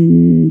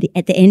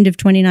at the end of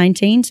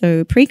 2019,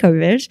 so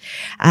pre-COVID,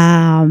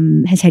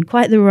 has had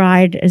quite the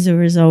ride as a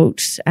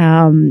result,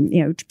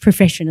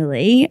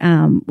 professionally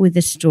with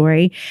this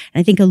story. And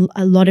I think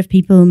a lot of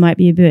people might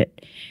be a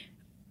bit,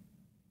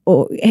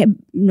 or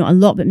not a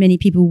lot, but many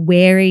people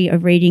wary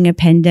of reading a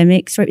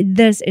pandemic. So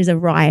this is a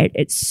riot.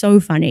 It's so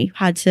funny,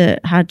 hard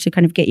to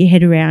kind of get your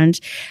head around.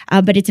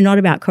 But it's not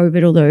about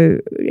COVID, although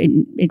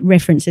it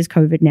references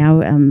COVID now.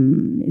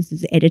 This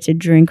is edited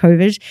during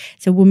COVID.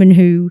 It's a woman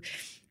who,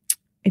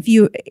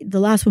 the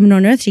last woman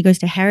on Earth, she goes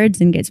to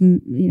Harrods and gets,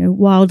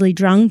 wildly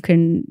drunk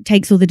and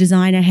takes all the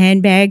designer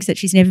handbags that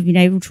she's never been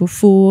able to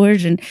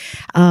afford. And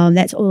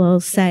that's all I'll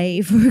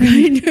say for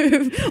kind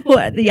of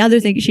what the other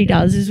thing she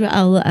does as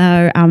well.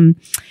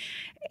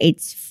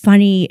 It's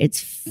funny, it's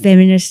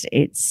feminist,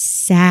 it's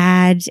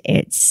sad,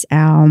 it's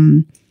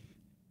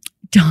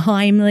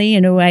timely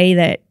in a way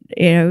that,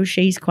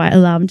 she's quite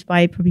alarmed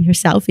by probably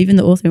herself. Even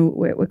the author,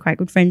 we're quite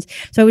good friends.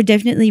 So I would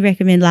definitely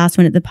recommend Last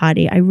One at the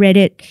Party. I read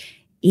it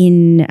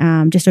in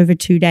just over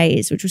 2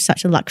 days, which was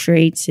such a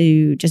luxury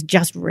to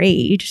just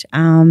read.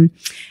 And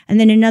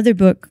then another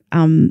book,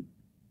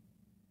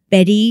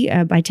 Betty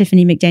by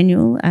Tiffany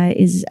McDaniel,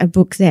 is a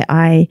book that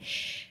I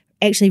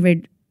actually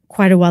read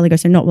quite a while ago,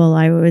 so not while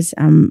I was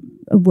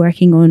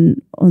working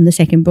on the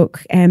second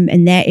book.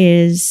 And that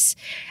is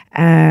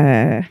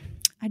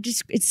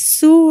it's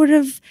sort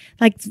of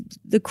like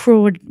the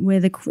Crawdad, where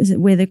the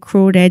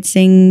Crawdad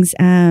sings,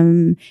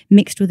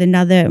 mixed with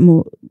another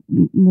more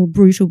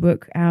brutal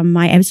book,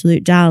 My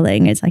Absolute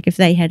Darling. It's like if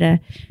they had a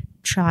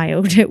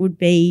child, it would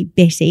be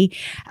Betty.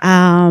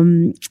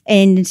 And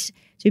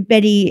so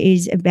Betty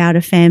is about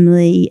a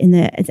family in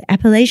the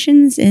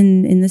Appalachians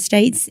in the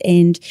States,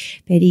 and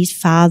Betty's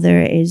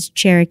father is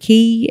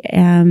Cherokee,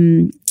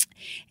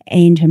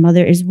 and her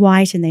mother is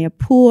white, and they are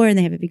poor, and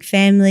they have a big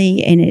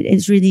family, and it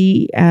is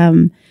really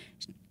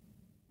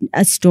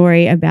a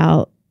story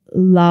about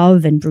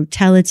love and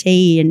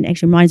brutality, and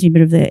actually reminds me a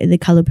bit of the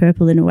Color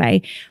Purple in a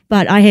way.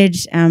 But I had,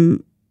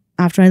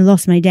 after I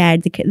lost my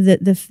dad,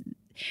 the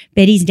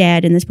Betty's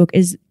dad in this book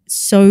is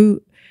so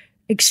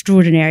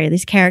extraordinary.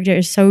 This character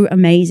is so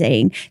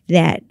amazing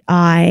that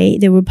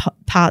there were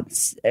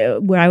parts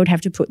where I would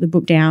have to put the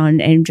book down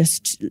and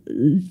just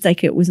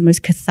like it was the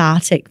most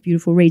cathartic,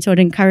 beautiful read. So I'd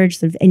encourage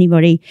sort of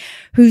anybody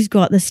who's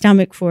got the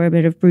stomach for a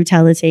bit of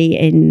brutality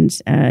and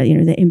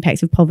the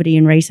impacts of poverty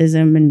and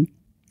racism, and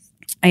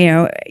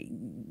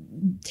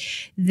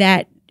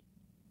that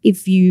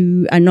if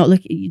you are not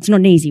looking, it's not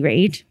an easy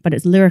read, but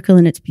it's lyrical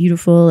and it's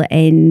beautiful,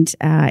 and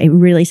it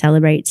really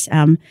celebrates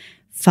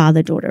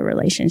father-daughter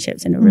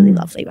relationships in a really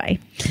lovely way.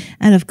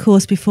 And of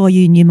course, Before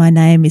You Knew My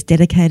Name is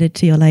dedicated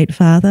to your late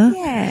father.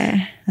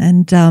 Yeah.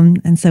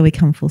 And so we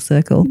come full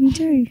circle. We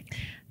do.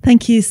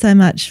 Thank you so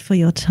much for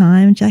your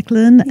time,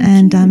 Jacqueline,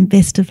 and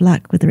best of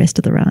luck with the rest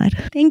of the ride.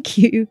 Thank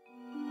you.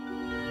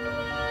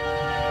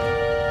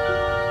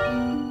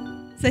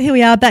 So here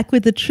we are back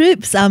with the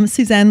troops.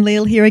 Suzanne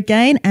Leal here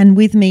again, and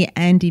with me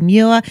Andy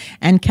Muir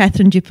and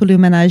Catherine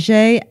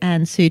Dupoulou-Menager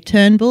and Sue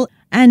Turnbull,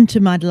 and to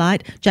my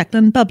delight,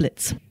 Jacqueline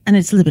Bublitz. And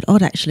it's a little bit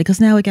odd actually, because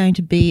now we're going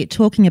to be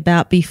talking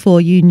about Before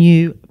You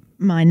Knew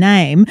My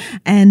Name,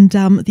 and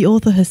the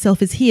author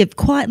herself is here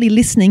quietly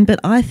listening, but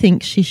I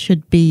think she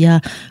should be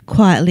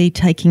quietly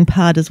taking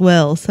part as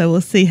well. So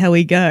we'll see how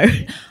we go.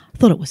 I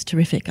thought it was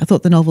terrific. I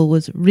thought the novel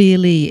was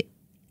really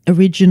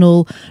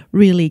original,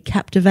 really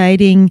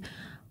captivating.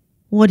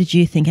 What did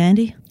you think,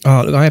 Andy?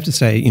 Oh, look, I have to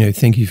say,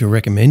 thank you for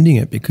recommending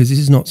it, because this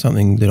is not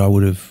something that I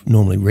would have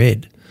normally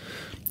read.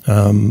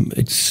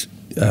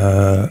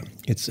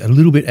 It's a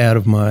little bit out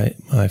of my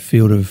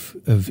field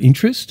of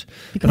interest,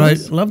 but I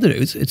loved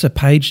it. It's a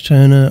page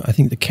turner. I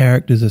think the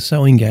characters are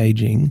so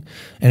engaging,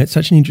 and it's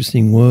such an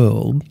interesting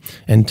world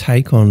and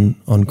take on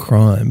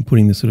crime,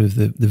 putting the sort of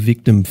the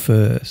victim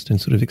first and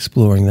sort of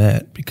exploring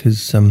that,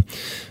 because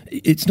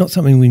it's not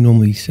something we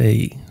normally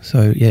see.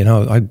 So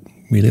I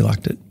really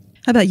liked it.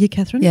 How about you,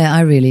 Catherine? Yeah,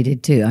 I really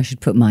did too. I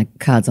should put my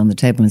cards on the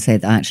table and say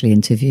that I actually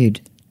interviewed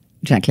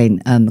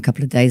Jacqueline a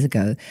couple of days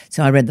ago.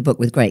 So I read the book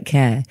with great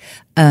care.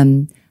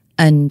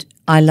 And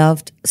I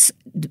loved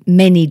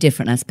many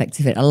different aspects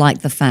of it. I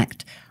liked the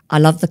fact, I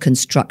love the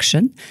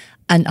construction.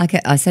 And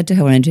I said to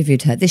her when I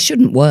interviewed her, this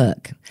shouldn't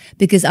work,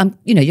 because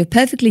you're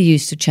perfectly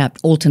used to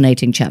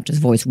alternating chapters,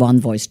 voice 1,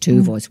 voice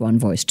 2, voice 1,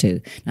 voice 2.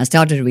 And I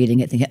started reading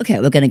it thinking, okay,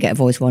 we're going to get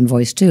voice 1,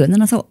 voice 2. And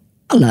then I thought,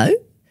 hello,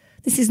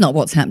 this is not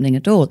what's happening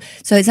at all.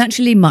 So it's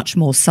actually much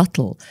more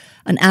subtle.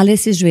 And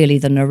Alice is really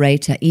the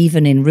narrator.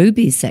 Even in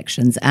Ruby's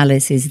sections,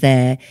 Alice is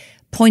there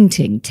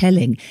pointing,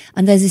 telling,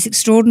 and there's this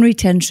extraordinary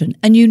tension.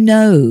 And you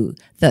know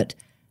that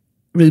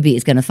Ruby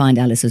is going to find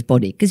Alice's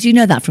body, because you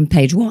know that from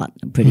page 1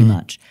 pretty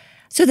much.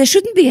 So there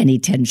shouldn't be any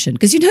tension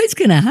because you know it's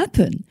going to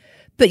happen.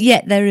 But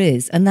yet there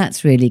is. And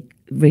that's really,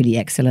 really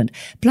excellent.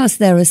 Plus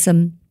there are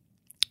some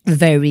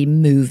very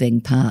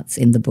moving parts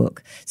in the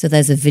book. So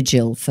there's a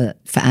vigil for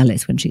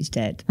Alice when she's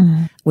dead,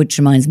 which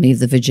reminds me of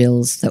the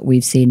vigils that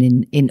we've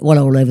seen in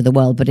all over the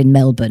world, but in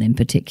Melbourne in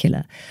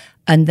particular.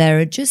 And there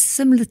are just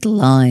some little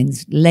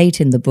lines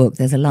late in the book.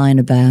 There's a line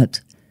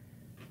about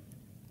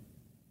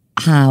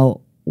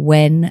how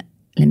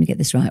let me get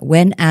this right,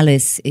 when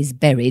Alice is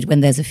buried,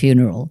 when there's a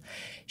funeral,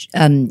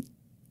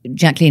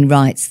 Jacqueline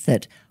writes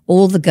that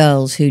all the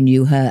girls who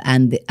knew her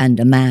and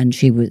a man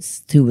who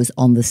was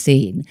on the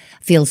scene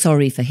feel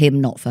sorry for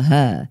him, not for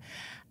her.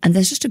 And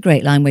there's just a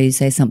great line where you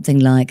say something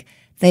like,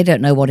 they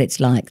don't know what it's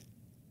like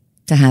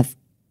to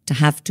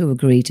have to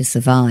agree to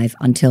survive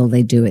until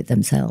they do it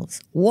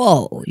themselves.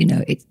 Whoa,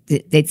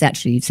 it's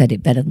actually, you've said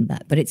it better than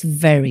that, but it's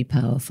very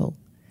powerful.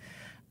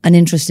 And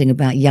interesting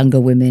about younger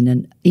women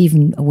and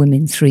even a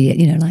women difference between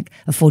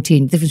a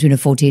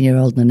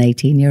 14-year-old and an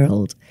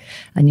 18-year-old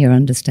and your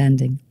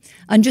understanding.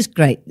 And just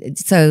great.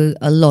 So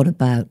a lot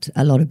about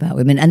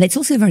women. And it's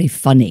also very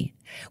funny,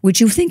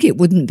 which you think it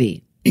wouldn't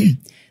be.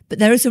 But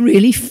there are some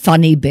really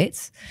funny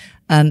bits.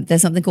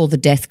 There's something called the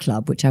Death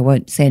Club, which I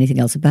won't say anything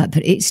else about,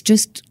 but it's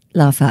just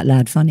laugh out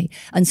loud funny.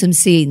 And some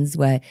scenes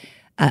where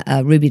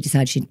Ruby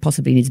decides she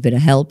possibly needs a bit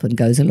of help and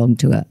goes along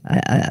to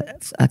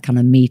a kind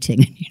of meeting,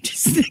 and you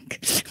just think,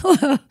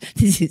 oh,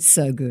 this is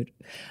so good.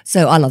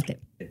 So I loved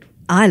it.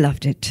 I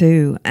loved it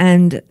too.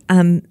 And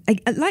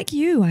like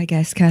you, I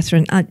guess,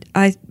 Catherine,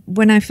 I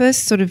when I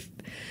first sort of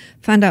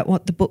found out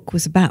what the book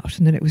was about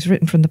and that it was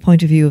written from the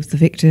point of view of the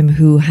victim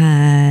who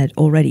had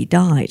already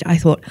died, I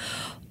thought,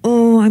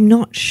 oh, I'm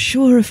not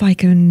sure if I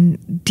can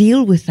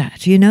deal with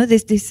that.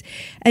 There's this,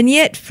 and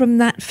yet from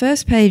that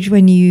first page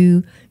when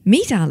you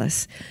meet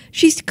Alice,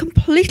 she's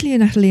completely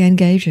and utterly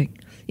engaging.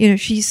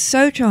 She's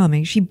so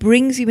charming. She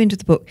brings you into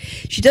the book.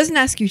 She doesn't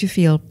ask you to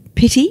feel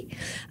pity.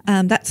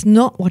 That's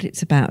not what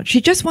it's about.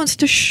 She just wants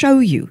to show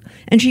you,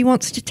 and she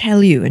wants to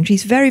tell you, and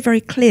she's very,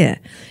 very clear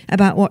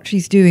about what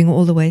she's doing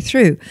all the way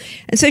through.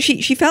 And so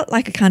she felt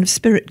like a kind of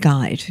spirit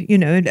guide,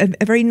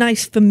 a very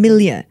nice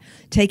familiar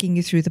taking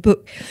you through the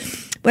book.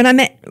 When I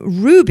met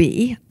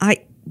Ruby,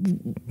 I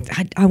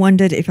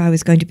wondered if I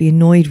was going to be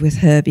annoyed with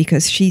her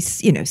because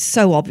she's,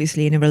 so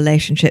obviously in a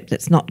relationship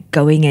that's not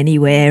going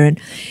anywhere.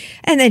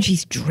 And then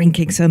she's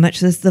drinking so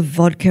much, there's the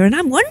vodka. And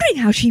I'm wondering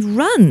how she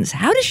runs.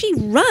 How does she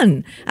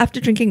run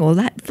after drinking all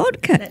that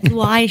vodka? That's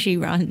why she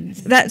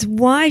runs. That's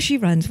why she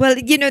runs. Well,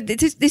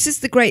 this is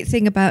the great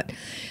thing about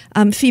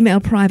female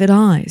private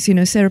eyes.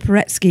 Sarah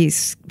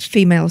Paretsky's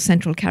female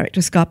central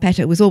character,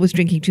 Scarpetta, was always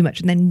drinking too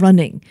much and then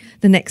running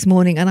the next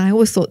morning. And I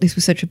always thought this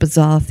was such a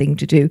bizarre thing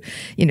to do.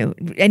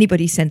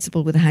 Anybody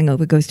sensible with a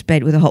hangover goes to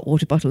bed with a hot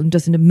water bottle and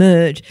doesn't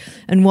emerge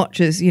and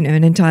watches,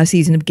 an entire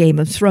season of Game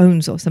of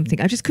Thrones or something.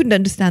 I just couldn't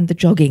understand the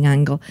jogging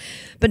angle.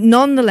 But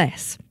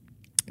nonetheless,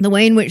 the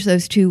way in which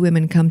those two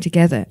women come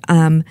together,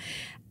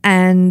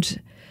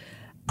 and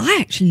I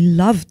actually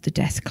loved the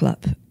Death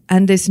Club.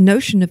 And this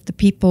notion of the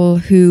people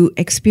who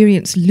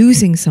experience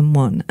losing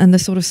someone and the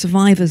sort of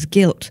survivor's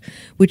guilt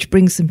which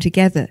brings them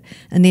together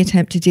and the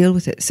attempt to deal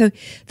with it. So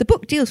the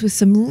book deals with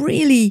some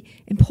really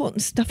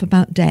important stuff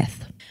about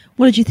death.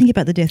 What did you think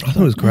about the Death Club? I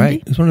thought it was great.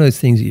 Andy? It's one of those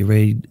things that you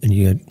read and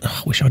you go,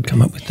 oh, I wish I'd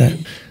come up with that.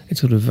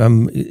 It's sort of,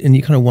 and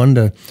you kind of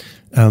wonder,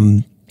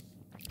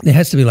 there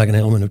has to be like an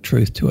element of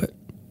truth to it.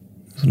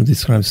 Sort of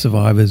this kind of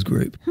survivors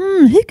group.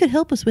 Who could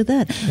help us with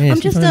that? Yes, I'm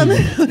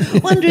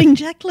just wondering,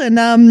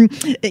 Jacqueline,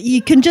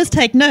 you can just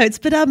take notes,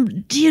 but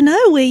do you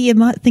know where you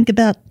might think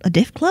about a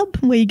Deaf Club,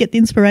 where you get the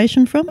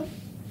inspiration from?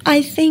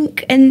 I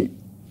think, and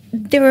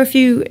there were a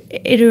few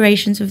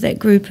iterations of that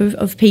group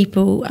of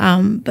people,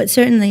 but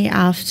certainly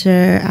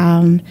after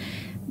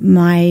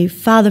my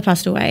father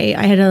passed away,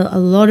 I had a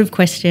lot of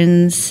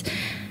questions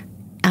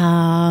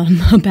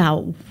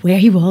about where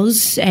he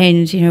was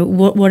and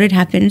what had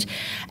happened,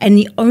 and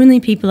the only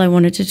people I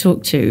wanted to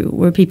talk to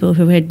were people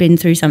who had been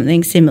through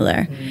something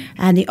similar.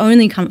 And the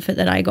only comfort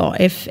that I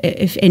got,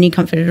 if any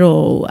comfort at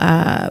all,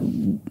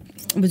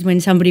 was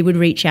when somebody would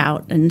reach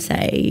out and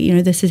say,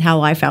 this is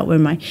how I felt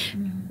when my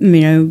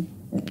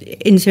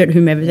insert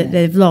whomever that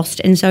they've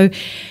lost. And so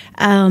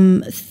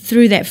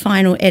through that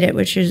final edit,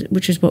 which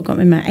is what got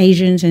me my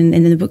agent, and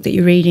then the book that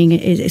you're reading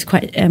is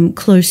quite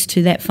close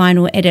to that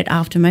final edit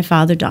after my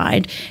father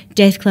died,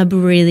 Death Club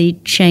really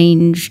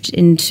changed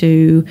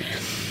into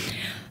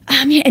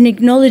an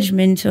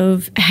acknowledgement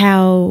of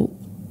how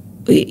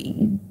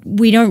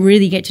we don't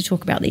really get to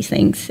talk about these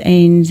things,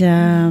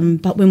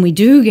 and but when we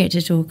do get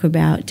to talk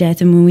about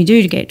death, and when we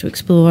do get to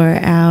explore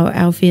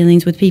our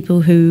feelings with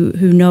people who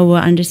know or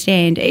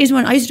understand, I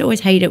used to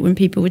always hate it when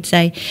people would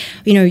say,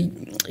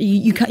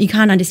 you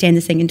can't understand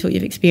this thing until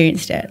you've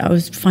experienced it. I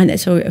always find that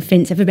so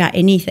offensive about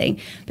anything.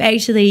 But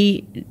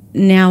actually,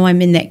 now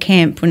I'm in that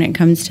camp when it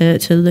comes to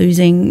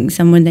losing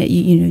someone that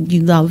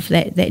you love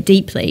that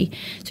deeply.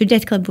 So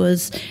Death Club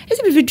was a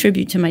bit of a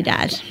tribute to my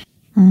dad.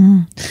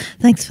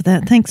 Thanks for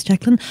that. Thanks,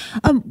 Jacqueline.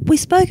 We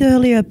spoke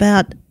earlier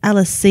about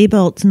Alice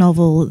Seabolt's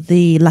novel,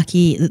 The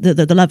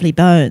Lovely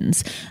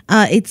Bones.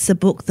 It's a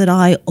book that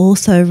I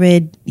also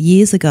read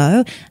years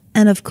ago.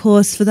 And of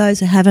course, for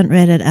those who haven't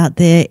read it out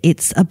there,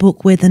 it's a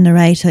book where the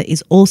narrator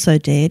is also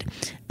dead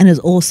and is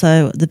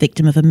also the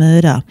victim of a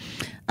murder.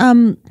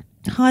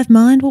 Hive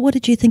Mind, what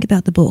did you think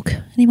about the book?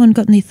 Anyone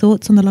got any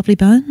thoughts on The Lovely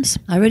Bones?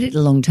 I read it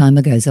a long time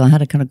ago, so I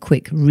had a kind of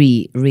quick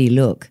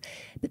re-look.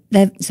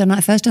 So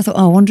at first I thought,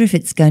 I wonder if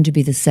it's going to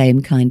be the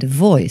same kind of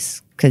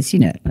voice, because,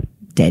 a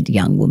dead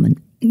young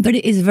woman. But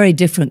it is a very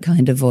different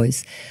kind of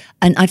voice.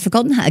 And I'd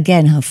forgotten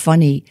how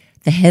funny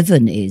the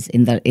heaven is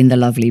in the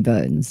Lovely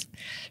Bones.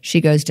 She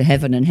goes to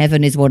heaven, and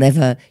heaven is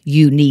whatever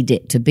you need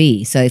it to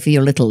be. So if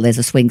you're little, there's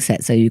a swing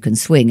set so you can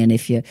swing. And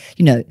if you're,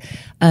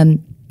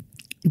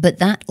 but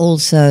that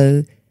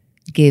also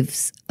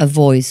gives a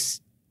voice.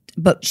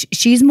 But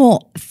she's more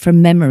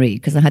from memory,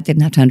 because I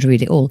didn't have time to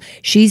read it all.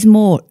 She's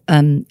more,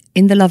 in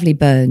The Lovely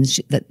Bones,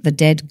 the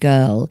dead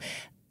girl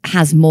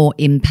has more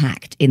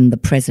impact in the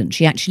present.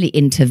 She actually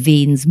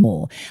intervenes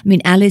more. I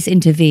mean, Alice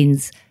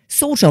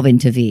sort of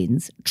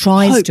intervenes,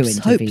 tries to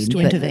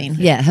intervene.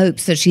 Yeah,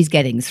 hopes that she's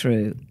getting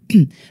through.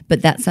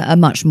 But that's a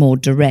much more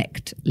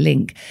direct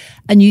link.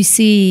 And you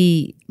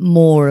see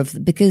more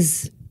of,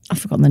 because I've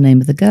forgotten the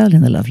name of the girl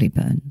in The Lovely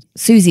Bones.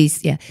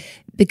 Susie's, yeah.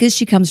 Because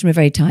she comes from a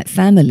very tight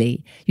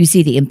family, you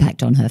see the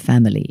impact on her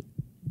family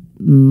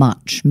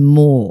much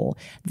more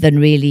than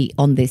really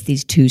on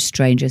these two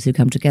strangers who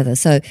come together.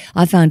 So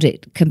I found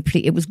it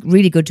it was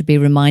really good to be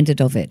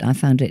reminded of it. I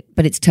found it,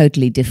 but it's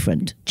totally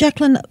different.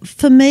 Jacqueline,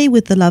 for me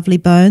with The Lovely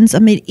Bones, I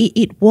mean,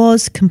 it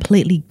was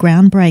completely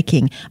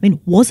groundbreaking. I mean,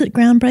 was it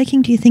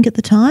groundbreaking, do you think, at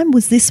the time?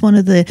 Was this one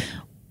of the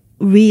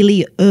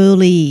really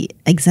early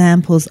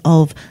examples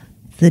of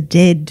the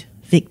dead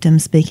victim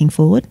speaking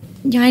forward?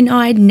 Yeah, I know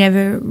I'd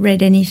never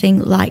read anything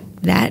like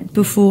that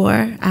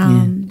before.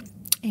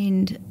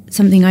 And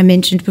something I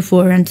mentioned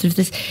before around sort of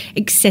this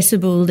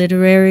accessible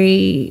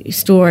literary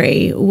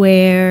story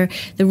where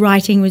the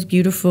writing was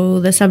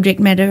beautiful, the subject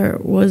matter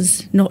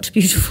was not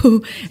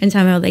beautiful, and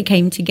somehow they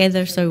came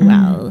together so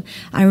well.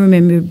 I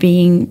remember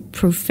being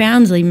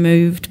profoundly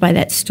moved by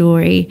that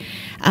story,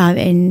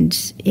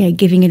 and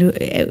giving it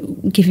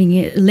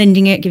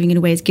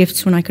away as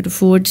gifts when I could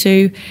afford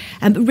to,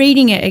 but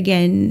reading it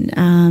again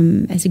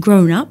as a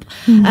grown-up,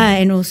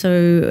 and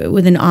also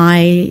with an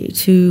eye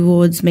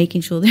towards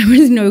making sure there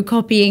was no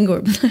copying or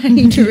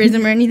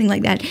plagiarism or anything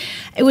like that.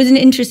 It was an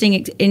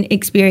interesting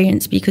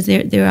experience, because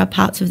there are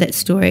parts of that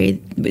story,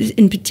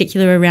 in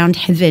particular around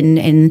heaven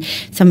and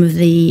some of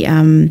the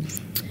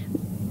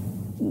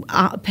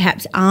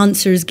perhaps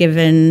answers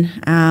given.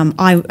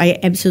 I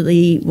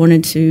absolutely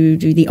wanted to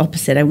do the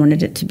opposite. I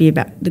wanted it to be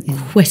about the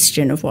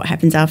question of what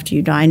happens after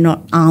you die,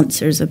 not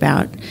answers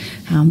about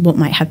what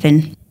might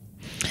happen.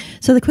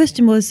 So the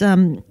question was,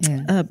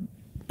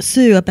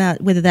 Sue,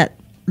 about whether that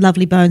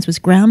Lovely Bones was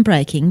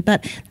groundbreaking,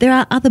 but there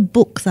are other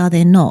books, are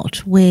there not,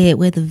 where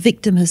the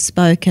victim has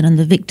spoken and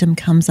the victim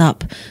comes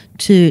up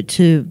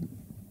to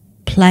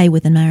play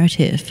with the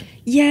narrative?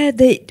 Yeah,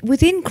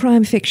 within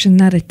crime fiction,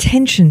 that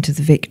attention to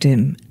the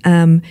victim,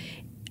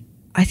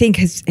 I think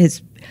has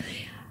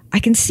I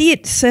can see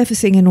it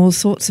surfacing in all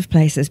sorts of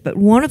places, but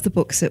one of the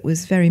books that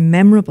was very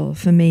memorable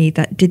for me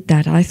that did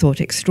that, I thought,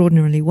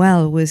 extraordinarily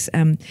well was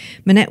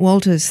Minette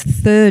Walters'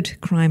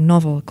 third crime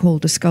novel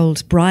called The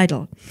Scold's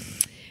Bridle,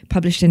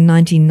 published in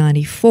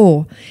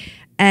 1994.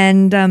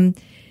 And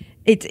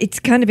it's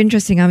kind of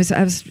interesting. I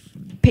was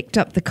picked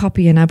up the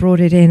copy and I brought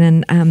it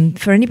in, and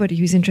for anybody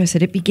who's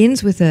interested, it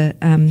begins with a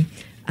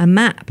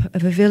map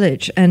of a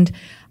village, and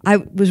I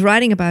was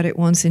writing about it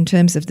once in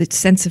terms of the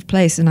sense of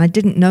place, and I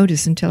didn't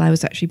notice until I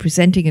was actually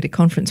presenting at a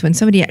conference when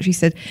somebody actually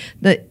said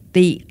that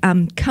the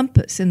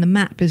compass in the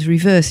map is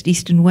reversed,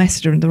 east and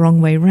west are the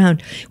wrong way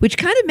around, which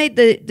kind of made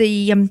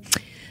the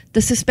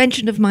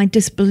suspension of my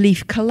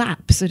disbelief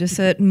collapse at a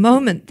certain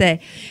moment there.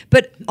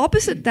 But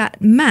opposite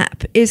that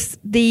map is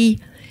the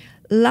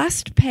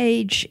last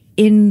page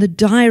in the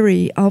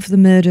diary of the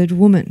murdered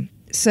woman.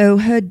 So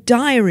her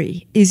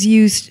diary is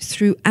used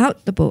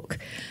throughout the book,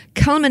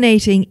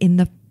 culminating in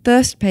the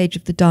first page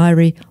of the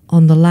diary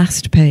on the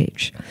last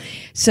page.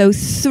 So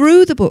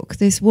through the book,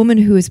 this woman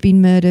who has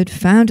been murdered,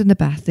 found in the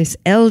bath, this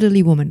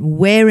elderly woman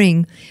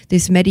wearing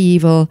this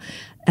medieval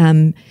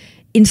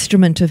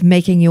instrument of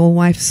making your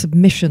wife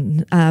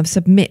submit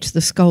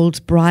the scold's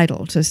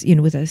bridle to,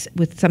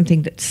 with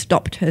something that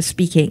stopped her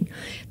speaking,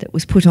 that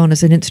was put on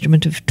as an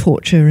instrument of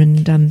torture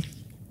and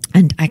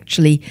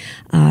actually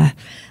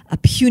a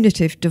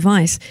punitive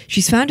device.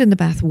 She's found in the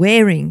bath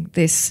wearing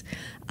this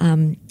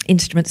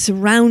instrument,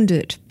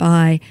 surrounded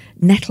by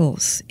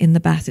nettles in the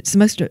bath. It's the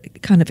most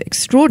kind of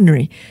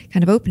extraordinary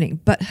kind of opening,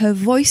 but her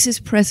voice is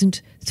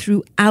present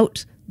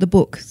throughout the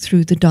book,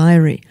 through the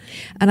diary.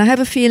 And I have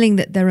a feeling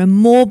that there are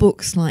more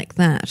books like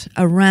that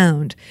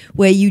around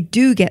where you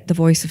do get the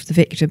voice of the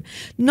victim,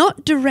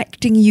 not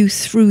directing you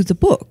through the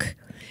book,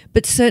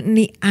 but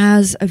certainly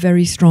as a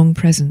very strong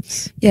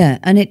presence. Yeah,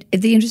 and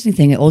the interesting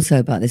thing also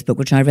about this book,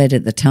 which I read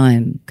at the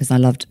time because I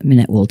loved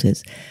Minette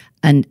Walters,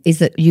 and is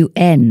that you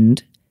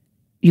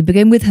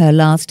begin with her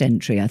last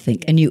entry, I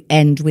think, and you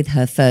end with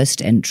her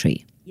first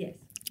entry. Yes.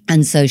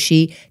 And so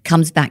she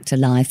comes back to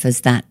life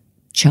as that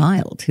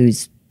child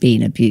who's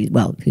been abused,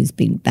 who's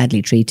been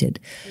badly treated.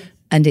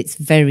 And it's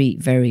very,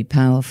 very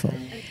powerful.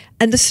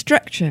 And the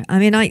structure, I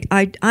mean,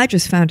 I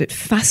just found it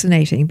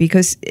fascinating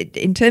because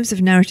in terms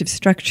of narrative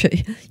structure,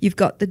 you've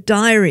got the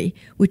diary,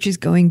 which is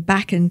going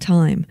back in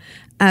time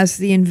as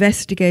the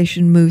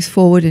investigation moves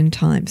forward in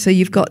time. So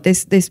you've got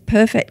this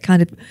perfect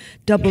kind of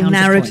double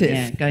narrative.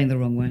 Yeah, going the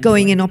wrong way.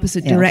 Going in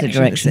opposite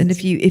directions. And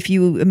if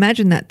you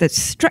imagine that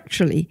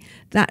structurally,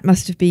 that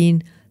must have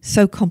been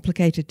so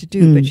complicated to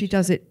do, but she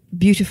does it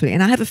beautifully.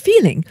 And I have a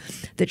feeling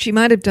that she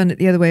might have done it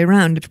the other way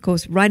around, of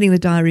course, writing the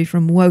diary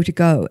from woe to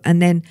go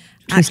and then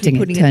twisting actually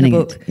putting it, it in the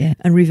book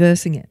and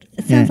reversing it.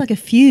 It sounds like a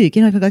fugue,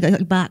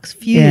 like Bach's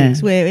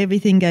fugues, where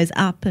everything goes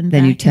up and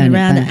then back you turn and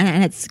around, it back.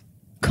 and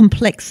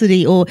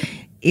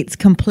its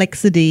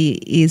complexity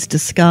is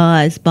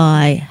disguised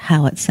by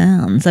how it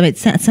sounds. I mean, it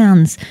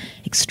sounds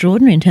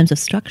extraordinary in terms of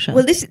structure.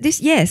 Well,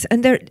 this yes,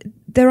 and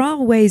there are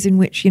ways in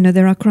which,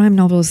 there are crime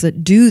novels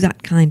that do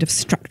that kind of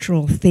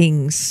structural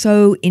thing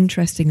so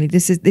interestingly.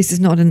 This is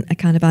not a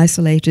kind of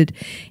isolated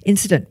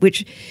incident,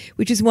 which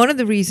is one of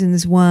the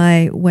reasons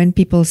why when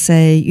people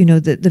say,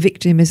 that the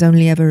victim is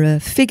only ever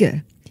a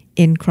figure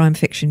in crime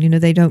fiction,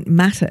 they don't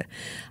matter.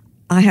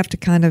 I have to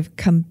kind of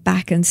come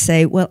back and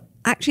say, well,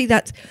 actually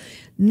that's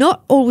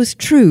not always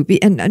true,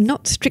 and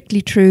not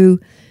strictly true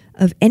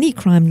of any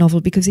crime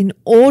novel, because in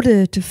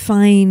order to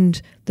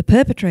find the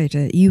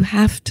perpetrator, you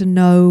have to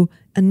know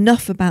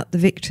enough about the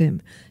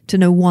victim to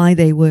know why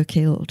they were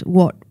killed.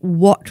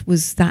 What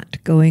was that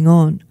going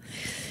on?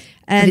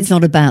 And but it's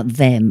not about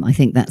them. I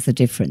think that's the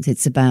difference.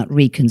 It's about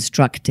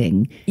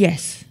reconstructing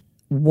yes,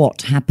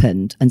 what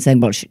happened and saying,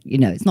 well,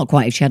 it's not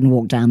quite if she hadn't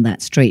walked down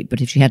that street,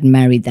 but if she hadn't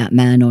married that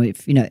man, or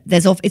if,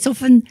 it's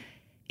often,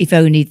 if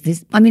only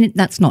this, I mean,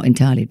 that's not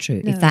entirely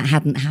true. No. If that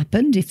hadn't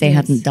happened, if they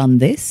hadn't done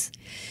this.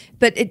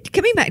 But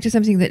coming back to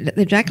something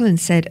that Jacqueline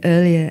said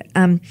earlier,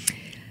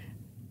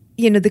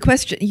 the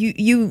question,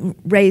 you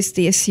raised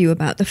the issue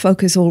about the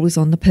focus always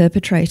on the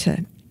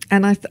perpetrator.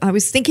 And I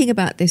was thinking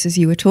about this as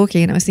you were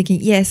talking, and I was thinking,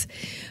 yes,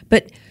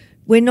 but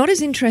we're not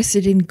as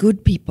interested in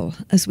good people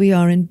as we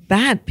are in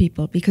bad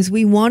people, because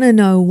we want to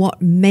know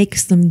what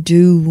makes them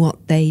do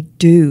what they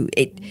do.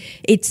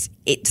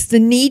 It's the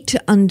need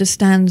to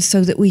understand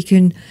so that we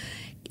can,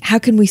 how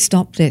can we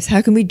stop this?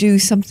 How can we do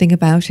something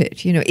about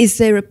it? Is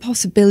there a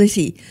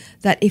possibility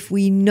that if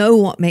we know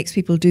what makes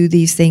people do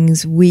these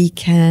things, we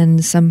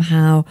can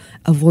somehow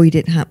avoid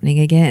it happening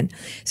again?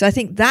 So I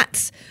think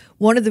that's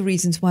one of the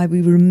reasons why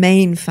we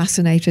remain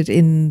fascinated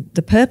in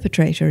the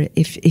perpetrator,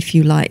 if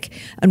you like,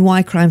 and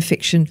why crime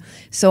fiction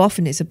so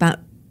often is about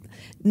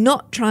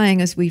not trying,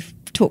 as we've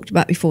talked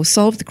about before,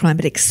 solve the crime,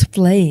 but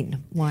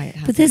explain why it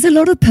happened. But there's a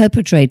lot of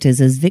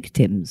perpetrators as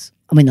victims.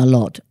 I mean, a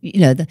lot.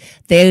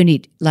 They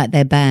only,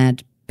 they're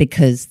bad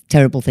because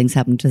terrible things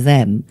happen to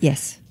them.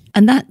 Yes.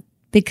 And that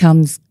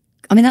becomes,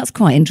 that's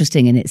quite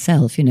interesting in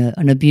itself.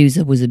 An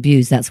abuser was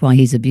abused, that's why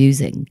he's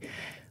abusing,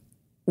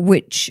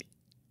 which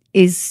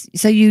is,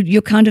 so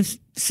you're kind of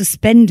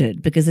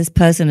suspended because this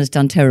person has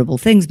done terrible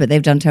things, but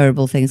they've done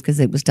terrible things because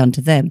it was done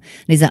to them.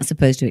 And is that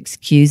supposed to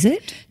excuse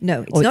it?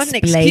 No, it's not an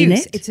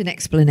excuse. It's an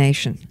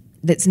explanation.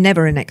 That's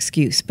never an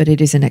excuse, but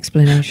it is an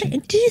explanation.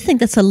 Do you think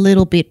that's a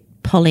little bit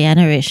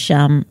Pollyanna-ish,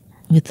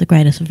 with the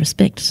greatest of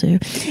respect, Sue,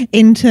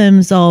 in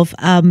terms of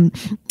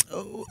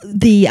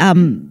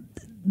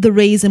the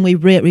reason we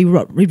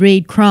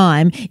read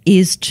crime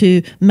is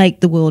to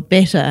make the world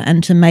better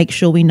and to make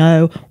sure we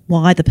know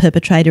why the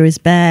perpetrator is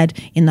bad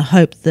in the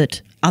hope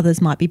that others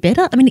might be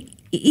better? I mean,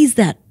 is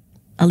that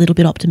a little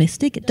bit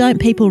optimistic?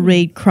 Don't people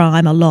read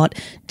crime a lot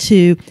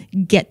to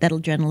get that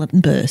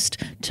adrenaline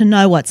burst, to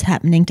know what's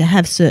happening, to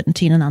have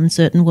certainty in an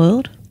uncertain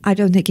world? I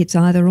don't think it's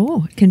either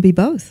or. It can be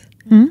both.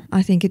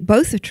 I think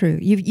both are true.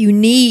 You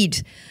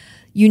need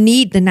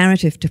the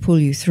narrative to pull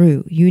you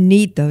through. You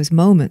need those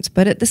moments.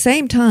 But at the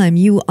same time,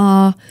 you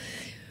are,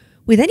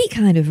 with any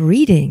kind of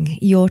reading,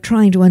 you're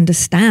trying to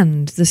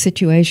understand the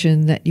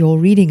situation that you're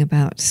reading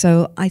about.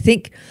 So I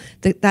think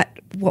that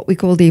what we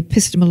call the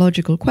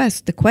epistemological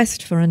quest, the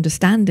quest for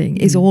understanding,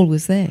 is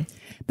always there.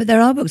 But there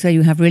are books where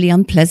you have really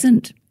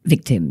unpleasant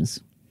victims.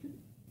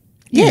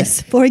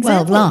 Yes, for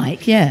example. Well,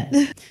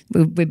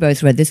 we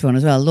both read this one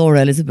as well,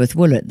 Laura Elizabeth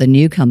Willett, The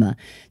Newcomer.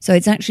 So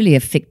it's actually a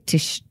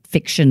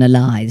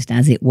fictionalized,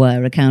 as it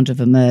were, account of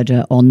a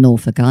murder on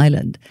Norfolk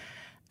Island.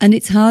 And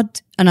it's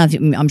hard, and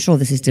I'm sure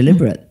this is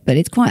deliberate, but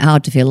it's quite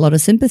hard to feel a lot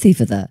of sympathy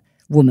for the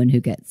woman who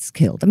gets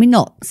killed. I mean,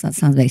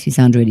 that makes me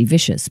sound really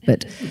vicious,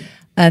 but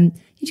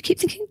you keep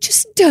thinking,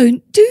 just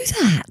don't do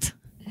that.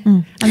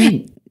 I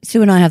mean,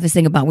 Sue and I have this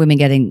thing about women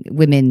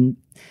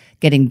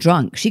getting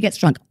drunk. She gets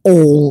drunk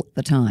all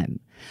the time.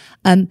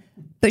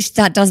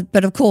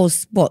 But of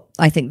course, what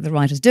I think the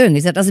writer's doing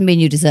is that doesn't mean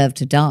you deserve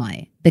to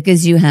die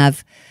because you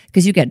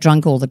get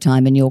drunk all the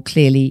time and you're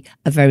clearly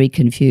a very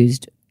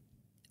confused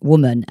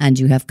woman and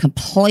you have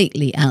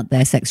completely out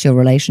there sexual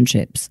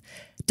relationships.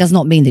 Does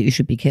not mean that you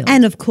should be killed.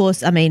 And of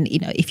course, I mean,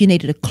 if you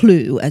needed a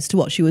clue as to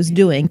what she was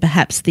doing,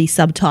 perhaps the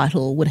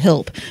subtitle would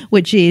help,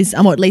 which is,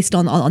 or at least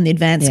on the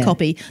advanced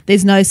copy,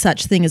 there's no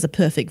such thing as a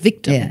perfect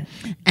victim. Yeah.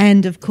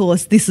 And of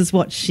course, this is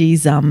what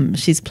she's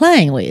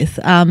playing with.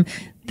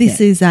 This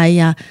is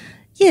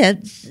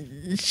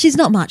she's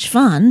not much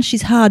fun.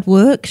 She's hard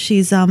work.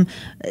 She's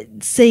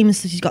it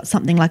seems she's got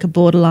something like a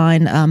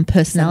borderline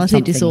personality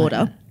Something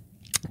disorder.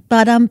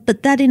 like that.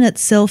 But that in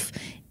itself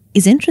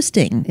is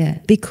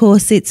interesting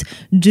because it's,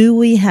 do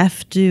we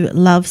have to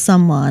love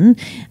someone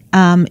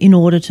in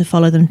order to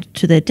follow them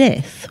to their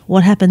death?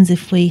 What happens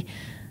if we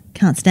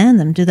can't stand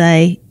them? Do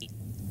they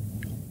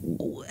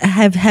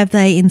have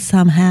they in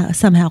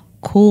somehow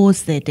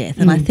caused their death?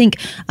 And I think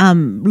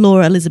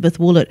Laura Elizabeth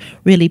Woolett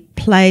really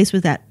plays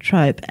with that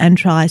trope and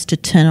tries to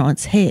turn it on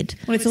its head.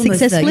 Well, it's almost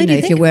that,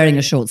 if you're wearing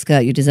a short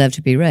skirt, you deserve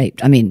to be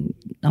raped. I mean,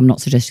 I'm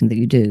not suggesting that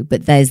you do,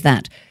 but there's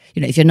that.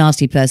 If you're a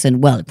nasty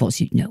person, well, of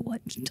course, what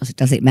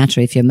does it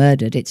matter if you're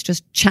murdered? It's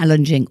just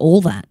challenging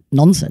all that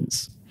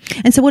nonsense.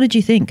 And so what did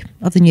you think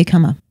of the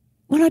newcomer?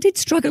 Well, I did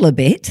struggle a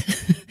bit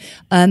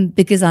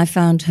because I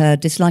found her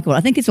dislikable.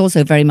 I think it's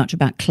also very much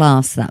about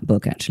class, that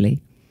book,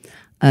 actually,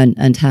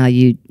 and how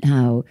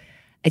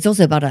it's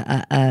also about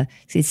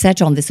it's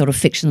set on this sort of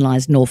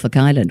fictionalized Norfolk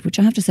Island, which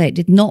I have to say, it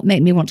did not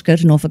make me want to go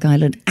to Norfolk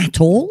Island at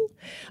all.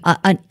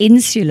 An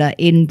insular,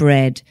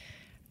 inbred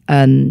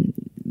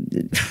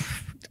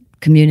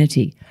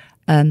community.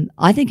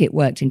 I think it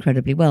worked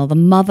incredibly well. The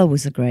mother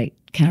was a great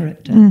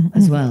character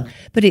as well.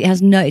 But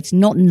it's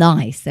not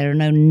nice. There are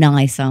no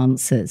nice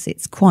answers.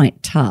 It's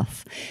quite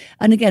tough.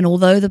 And again,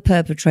 although the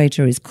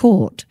perpetrator is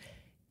caught,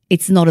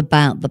 it's not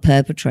about the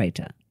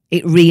perpetrator.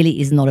 It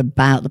really is not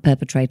about the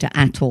perpetrator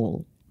at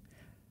all.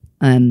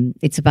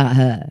 It's about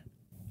her.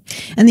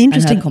 And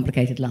her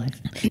complicated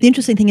life. The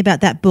interesting thing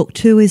about that book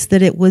too is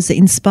that it was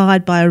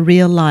inspired by a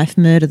real life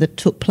murder that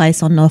took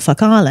place on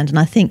Norfolk Island. And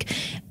I think,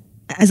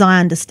 as I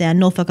understand,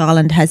 Norfolk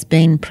Island has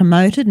been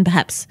promoted and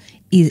perhaps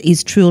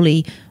is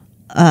truly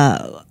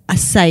a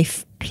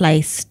safe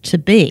place to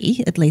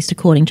be, at least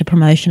according to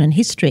promotion and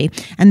history.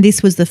 And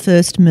this was the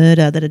first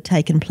murder that had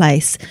taken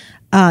place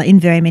in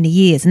very many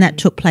years, and that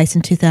took place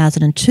in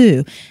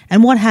 2002.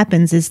 And what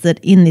happens is that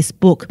in this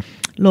book,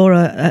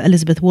 Laura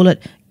Elizabeth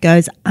Woolett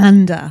goes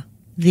under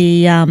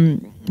the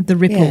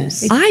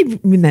ripples. Yeah. I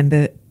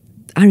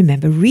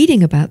remember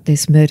reading about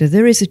this murder.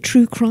 There is a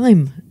true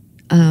crime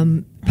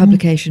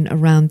publication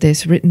around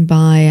this, written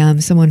by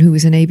someone who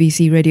was an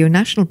ABC Radio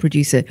National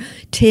producer,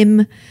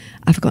 Tim.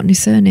 I've forgotten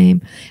his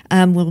surname.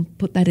 We'll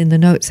put that in the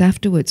notes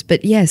afterwards.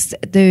 But yes,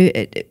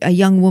 a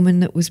young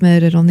woman that was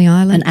murdered on the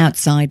island. An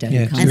outsider.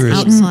 An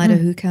outsider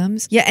who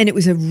comes. Yeah, and it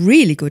was a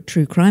really good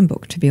true crime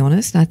book, to be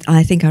honest.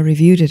 I think I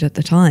reviewed it at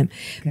the time.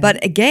 Okay.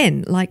 But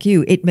again, like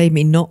you, it made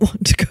me not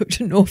want to go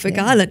to Norfolk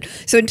Island.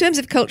 So in terms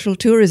of cultural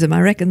tourism,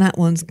 I reckon that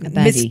one's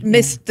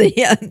missed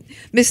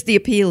the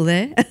appeal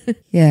there.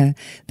 Yeah,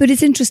 but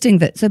it's interesting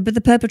but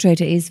the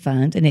perpetrator is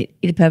found, and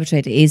the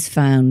perpetrator is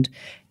found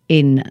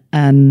in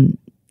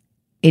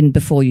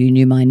Before You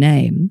Knew My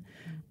Name.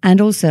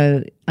 And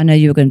also, I know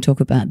you were going to talk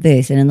about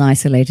this in an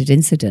isolated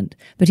incident,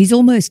 but he's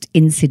almost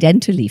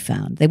incidentally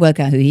found. They work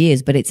out who he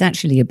is, but it's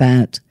actually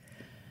about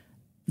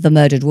the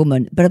murdered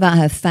woman, but about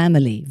her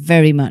family,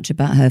 very much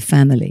about her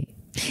family.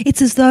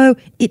 It's as though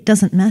it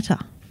doesn't matter.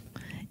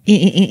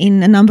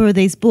 In a number of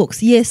these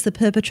books, yes, the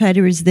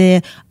perpetrator is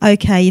there.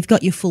 Okay, you've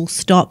got your full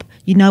stop.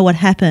 You know what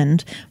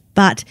happened.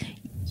 But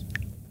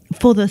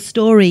for the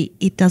story,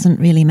 it doesn't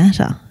really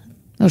matter.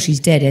 Oh, she's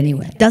dead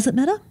anyway. Does it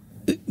matter?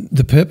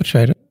 The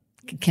perpetrator?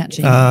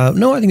 Catching.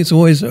 No, I think it's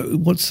always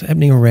what's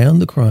happening around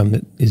the crime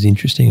that is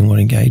interesting and what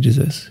engages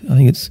us. I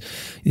think it's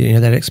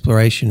that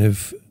exploration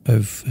of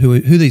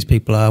who these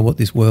people are, what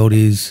this world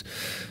is,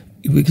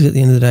 because at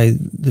the end of the day,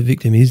 the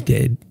victim is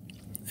dead,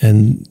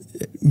 and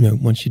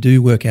once you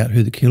do work out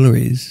who the killer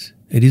is,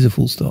 it is a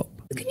full stop.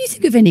 Can you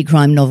think of any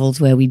crime novels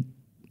where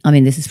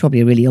this is probably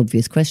a really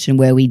obvious question,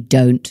 where we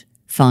don't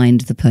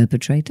find the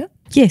perpetrator?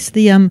 Yes,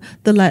 the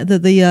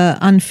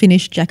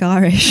unfinished Jack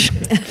Irish.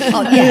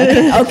 Oh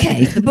yeah,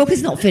 okay. The book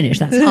is not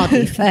finished. That's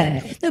hardly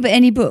fair. No, but I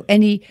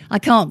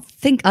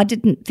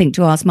didn't think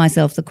to ask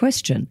myself the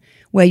question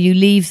where you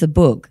leave the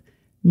book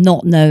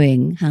not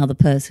knowing how the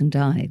person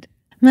died.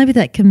 Maybe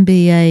that can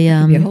be a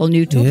whole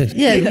new topic.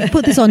 Yeah,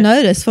 put this on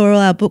notice for all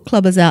our book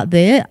clubbers out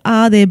there.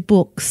 Are there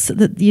books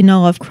that you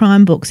know of,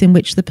 crime books, in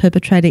which the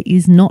perpetrator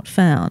is not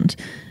found,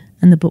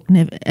 and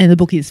the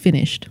book is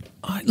finished?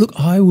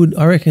 I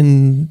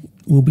reckon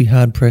we'll be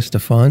hard pressed to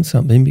find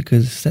something,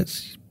 because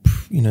that's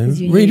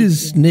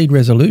readers need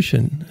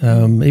resolution,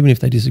 even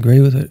if they disagree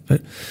with it.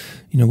 But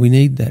we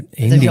need that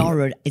ending. The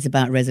genre is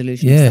about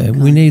resolution. Yeah,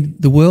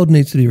 the world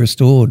needs to be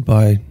restored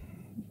by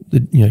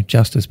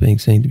justice being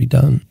seen to be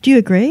done. Do you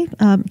agree,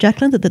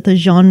 Jacqueline, that the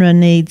genre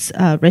needs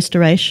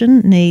restoration,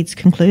 needs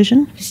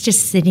conclusion? I was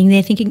just sitting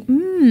there thinking,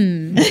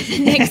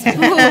 next book.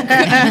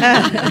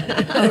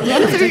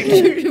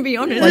 To be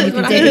honest, Well, you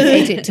can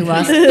dedicate it to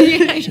us.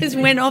 I just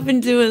went off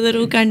into a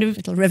little kind of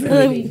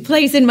reverie.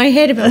 place in my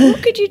head about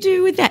what could you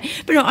do with that.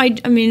 But no, I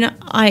mean,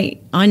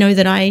 I know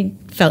that I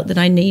felt that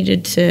I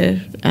needed to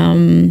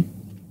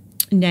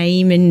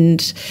name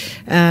and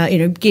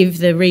give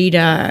the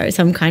reader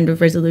some kind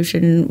of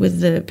resolution with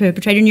the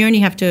perpetrator. And you only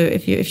have to,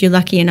 if you're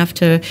lucky enough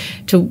to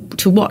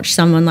watch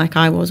someone like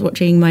I was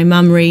watching my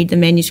mum read the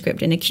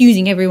manuscript and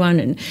accusing everyone,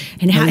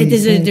 and how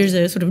there's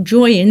a sort of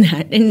joy in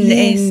that,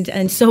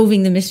 and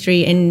solving the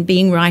mystery and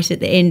being right at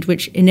the end,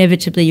 which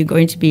inevitably you're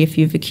going to be if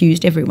you've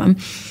accused everyone.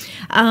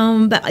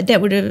 But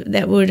that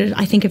would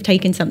I think have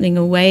taken something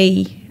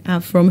away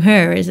from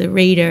her as a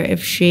reader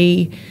if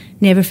she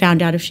never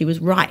found out if she was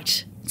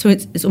right. So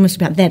it's almost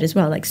about that as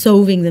well, like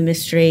solving the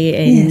mystery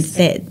and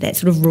that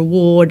sort of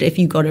reward if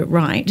you got it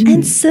right.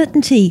 And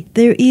certainty.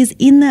 There is,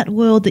 in that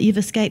world that you've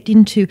escaped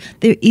into,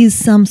 there is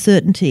some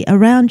certainty.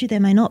 Around you there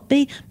may not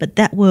be, but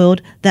that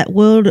world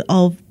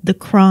of the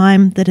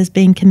crime that has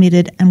been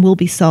committed and will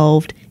be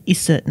solved is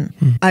certain.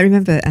 I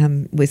remember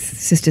with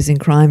Sisters in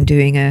Crime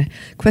doing a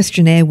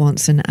questionnaire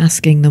once and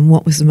asking them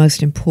what was the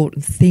most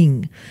important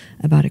thing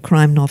about a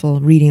crime novel,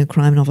 reading a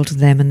crime novel to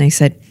them, and they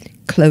said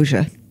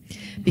closure.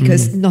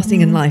 Because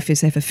nothing in life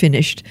is ever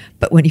finished,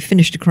 but when you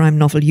finish a crime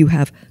novel, you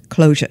have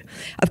closure.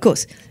 Of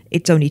course,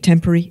 it's only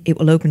temporary. It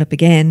will open up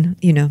again.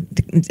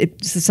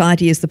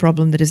 Society is the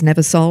problem that is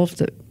never solved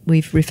that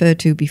we've referred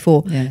to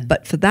before. Yeah.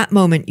 But for that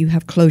moment, you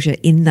have closure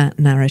in that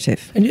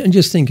narrative. And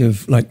just think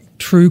of like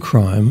true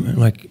crime,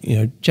 like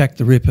Jack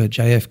the Ripper,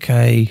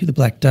 JFK, the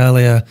Black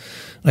Dahlia,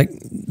 like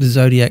the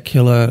Zodiac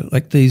Killer.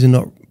 Like these are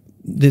not.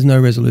 There's no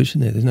resolution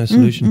there. There's no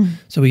solution.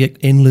 So we get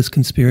endless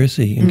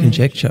conspiracy and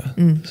conjecture.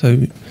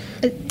 So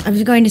I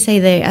was going to say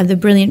the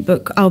brilliant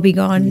book I'll Be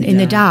Gone in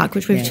the Dark,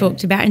 which we've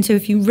talked about. And so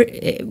if you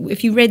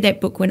read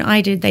that book when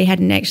I did, they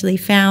hadn't actually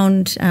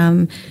found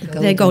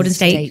the Golden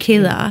State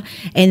Killer,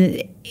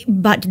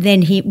 but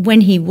then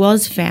when he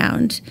was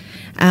found,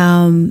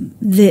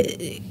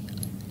 it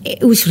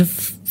was sort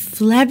of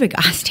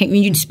flabbergasting. I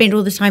mean, you'd spend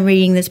all the time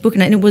reading this book,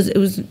 and it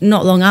was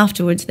not long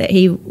afterwards that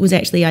he was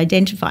actually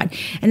identified.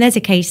 And that's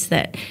a case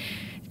that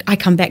I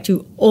come back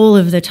to all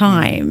of the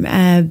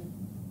time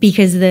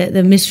because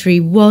the mystery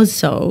was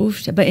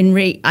solved. But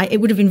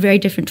it would have been very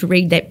different to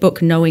read that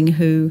book knowing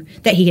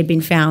that he had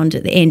been found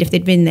at the end. If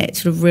there'd been that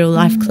sort of real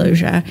life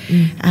closure,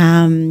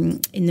 in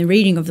the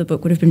reading of the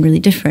book would have been really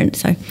different.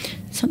 So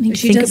something to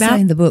think about. She does say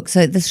in the book.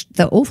 So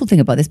the awful thing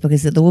about this book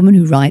is that the woman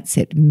who writes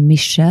it,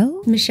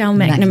 Michelle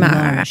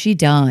McNamara, she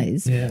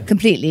dies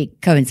completely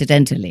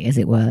coincidentally, as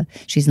it were.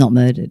 She's not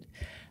murdered.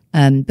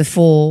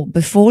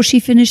 Before she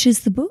finishes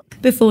the book?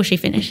 Before she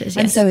finishes, yes.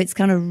 And so it's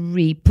kind of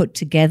re-put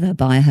together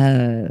by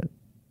her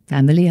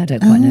family. I don't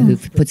quite know who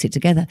puts it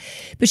together.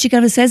 But she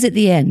kind of says at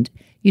the end,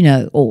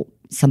 or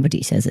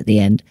somebody says at the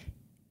end,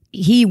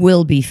 he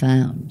will be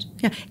found.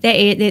 Yeah,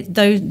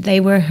 they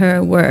were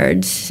her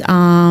words.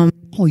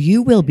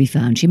 You will be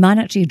found. She might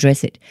actually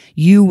address it.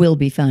 You will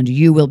be found.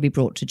 You will be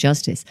brought to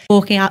justice.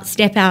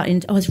 Step out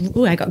into.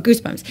 I got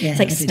goosebumps. Yeah, it's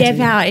like step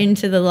out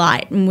into the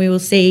light, and we will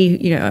see.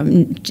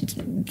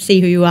 See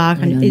who you are.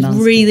 And it's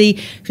really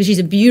because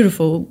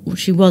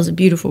she was a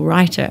beautiful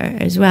writer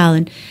as well.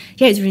 And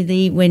it's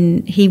really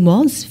when he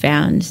was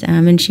found,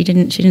 and she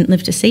didn't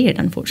live to see it,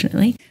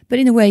 unfortunately. But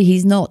in a way,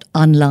 he's not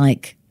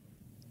unlike.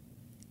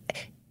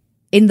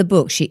 In the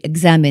book, she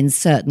examines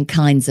certain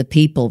kinds of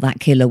people that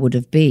killer would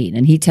have been,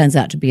 and he turns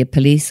out to be a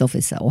police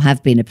officer or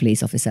have been a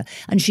police officer,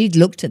 and she'd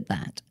looked at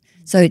that.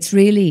 So it's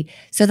really,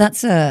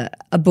 that's a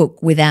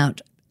book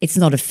without, it's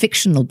not a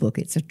fictional book,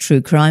 it's a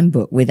true crime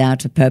book without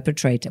the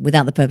perpetrator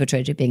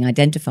being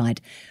identified,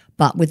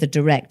 but with a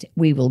direct,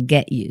 we will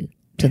get you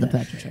to the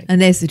perpetrator.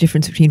 And there's the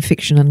difference between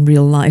fiction and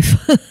real life.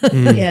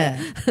 Yeah.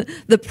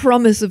 The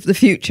promise of the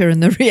future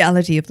and the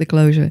reality of the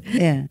closure.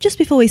 Yeah. Just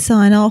before we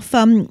sign off,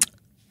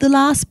 the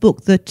last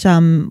book that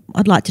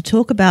I'd like to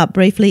talk about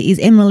briefly is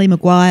Emily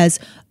Maguire's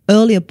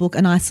earlier book,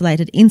 An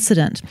Isolated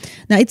Incident.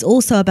 Now, it's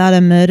also about a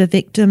murder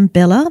victim,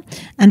 Bella,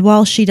 and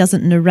while she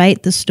doesn't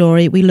narrate the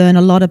story, we learn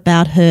a lot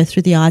about her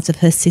through the eyes of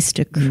her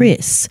sister,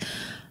 Chris.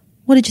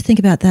 What did you think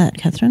about that,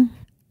 Catherine?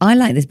 I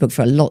like this book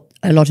for a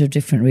lot of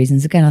different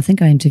reasons. Again, I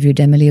think I interviewed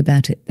Emily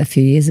about it a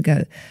few years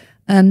ago.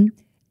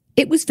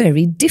 It was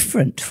very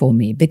different for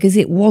me because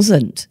it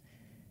wasn't...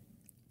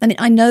 I mean,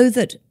 I know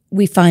that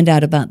we find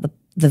out about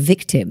the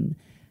victim,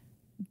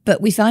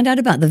 but we find out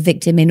about the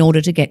victim in order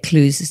to get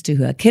clues as to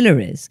who her killer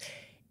is.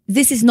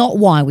 This is not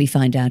why we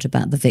find out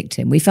about the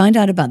victim. We find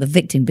out about the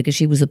victim because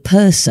she was a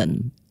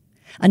person.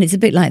 And it's a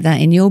bit like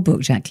that in your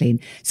book, Jacqueline.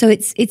 So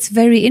it's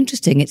very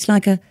interesting.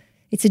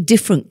 It's a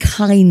different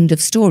kind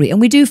of story. And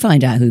we do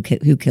find out who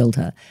killed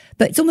her.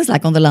 But it's almost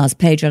like on the last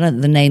page, I don't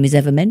think the name is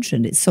ever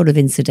mentioned. It's sort of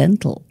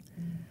incidental.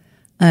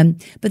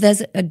 But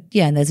there's a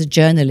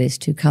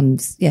journalist who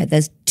comes. Yeah,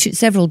 there's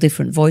several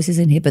different voices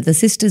in here, but the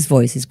sister's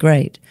voice is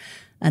great.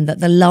 and that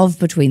the love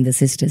between the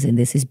sisters in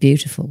this is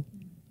beautiful,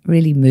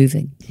 really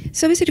moving.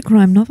 So is it a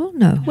crime novel?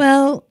 No.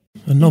 Well,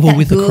 A novel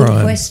with a good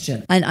crime.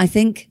 question. And I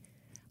think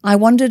I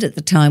wondered at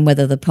the time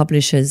whether the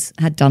publishers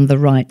had done the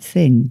right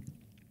thing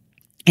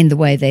in the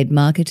way they'd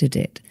marketed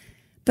it.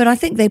 But I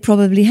think they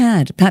probably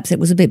had. Perhaps it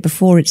was a bit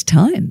before its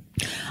time.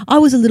 I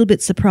was a little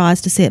bit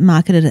surprised to see it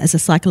marketed as a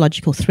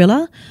psychological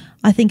thriller.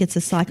 I think it's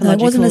a psychological.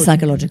 No, it wasn't a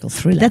psychological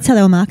thriller. That's how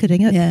they were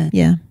marketing it. Yeah.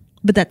 Yeah.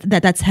 But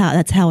that's how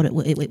it but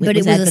was it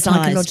was advertised. a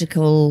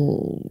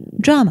psychological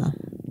drama.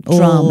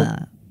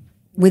 drama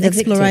with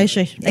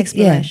exploration. a victim.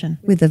 Exploration.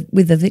 Yeah,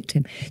 with a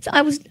victim. So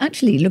I was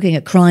actually looking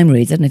at crime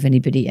reads. I don't know if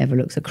anybody ever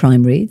looks at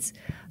crime reads.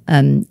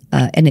 And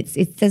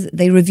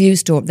they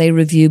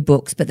review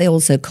books, but they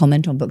also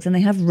comment on books, and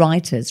they have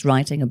writers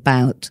writing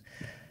about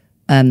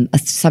a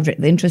subject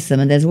that interests them.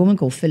 And there's a woman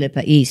called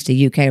Philippa East,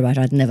 a UK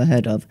writer I'd never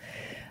heard of,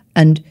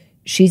 and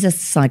she's a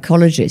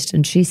psychologist,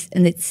 and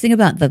it's thing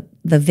about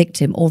the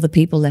victim or the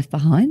people left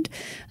behind.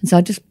 And so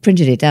I just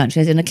printed it out. She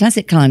says, in a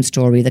classic crime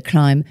story, the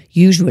crime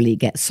usually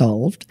gets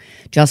solved,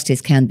 justice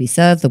can be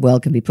served, the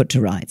world can be put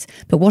to rights.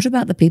 But what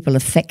about the people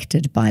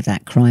affected by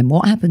that crime?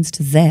 What happens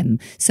to them?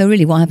 So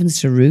really, what happens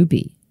to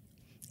Ruby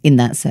in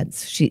that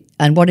sense?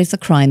 And what if the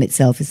crime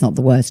itself is not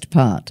the worst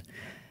part?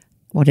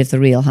 What if the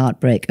real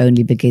heartbreak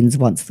only begins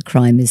once the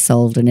crime is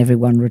solved and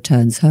everyone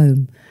returns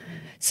home?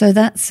 So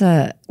that's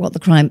what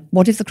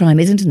if the crime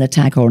isn't an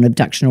attack or an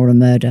abduction or a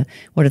murder?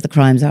 What if the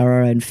crimes are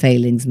our own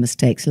failings,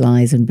 mistakes,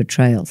 lies and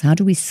betrayals? How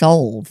do we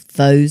solve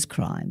those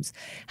crimes?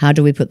 How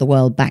do we put the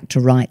world back to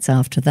rights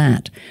after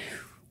that?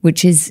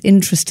 Which is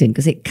interesting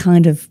because it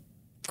kind of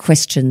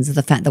questions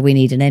the fact that we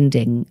need an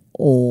ending.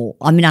 I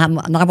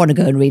want to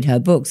go and read her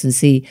books and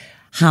see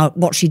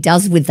what she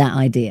does with that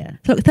idea.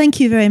 Look, thank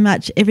you very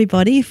much,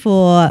 everybody,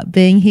 for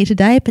being here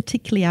today,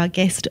 particularly our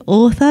guest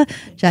author,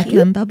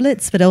 Jacqueline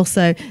Bublitz, but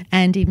also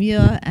Andy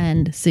Muir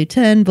and Sue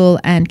Turnbull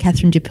and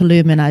Catherine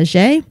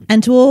Dupolou-Menager.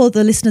 And to all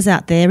the listeners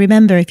out there,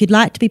 remember, if you'd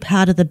like to be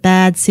part of the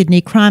Bad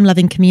Sydney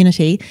crime-loving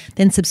community,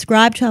 then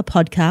subscribe to our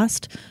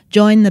podcast,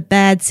 join the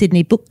Bad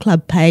Sydney Book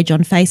Club page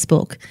on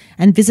Facebook,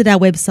 and visit our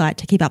website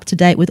to keep up to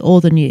date with all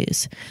the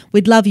news.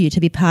 We'd love you to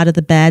be part of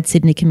the Bad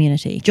Sydney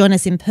community. Join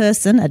us in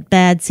person at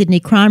Bad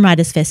Sydney Crime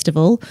Writers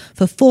Festival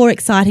for 4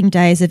 exciting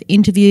days of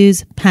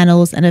interviews,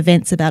 panels and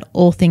events about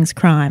all things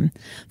crime.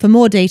 For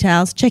more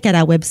details, check out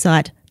our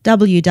website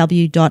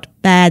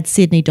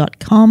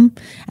www.badsydney.com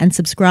and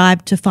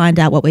subscribe to find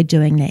out what we're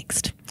doing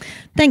next.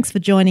 Thanks for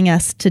joining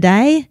us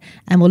today,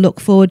 and we'll look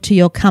forward to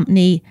your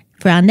company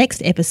for our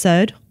next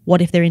episode,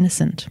 What If They're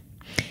Innocent?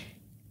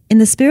 In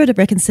the spirit of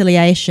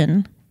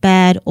reconciliation,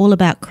 Bad All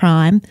About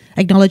Crime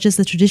acknowledges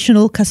the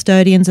traditional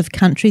custodians of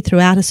country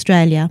throughout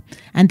Australia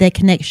and their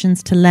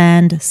connections to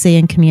land, sea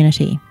and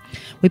community.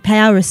 We pay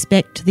our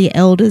respect to the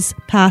elders,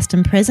 past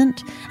and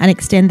present, and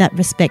extend that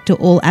respect to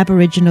all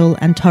Aboriginal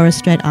and Torres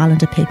Strait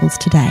Islander peoples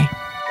today.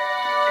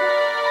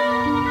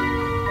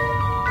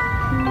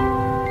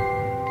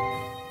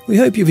 We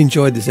hope you've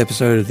enjoyed this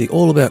episode of the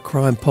All About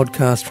Crime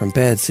podcast from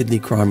Bad Sydney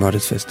Crime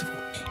Writers Festival.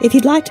 If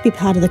you'd like to be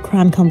part of the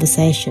crime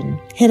conversation,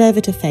 head over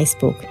to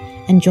Facebook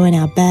and join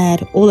our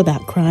Bad All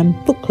About Crime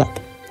book club.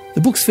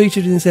 The books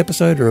featured in this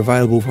episode are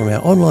available from our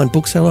online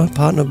bookseller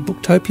partner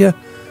Booktopia.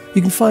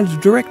 You can find a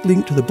direct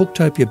link to the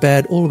Booktopia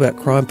Bad All About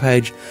Crime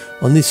page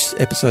on this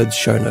episode's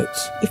show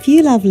notes. If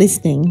you love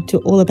listening to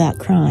All About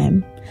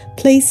Crime,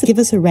 please give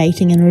us a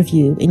rating and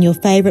review in your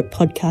favourite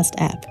podcast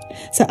app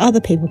so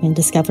other people can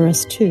discover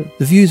us too.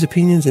 The views,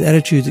 opinions and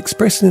attitudes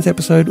expressed in this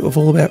episode of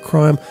All About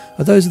Crime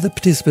are those of the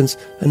participants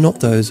and not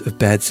those of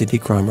Bad Sydney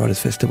Crime Writers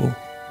Festival.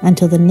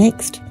 Until the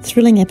next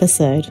thrilling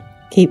episode,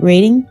 keep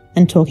reading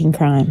and talking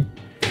crime.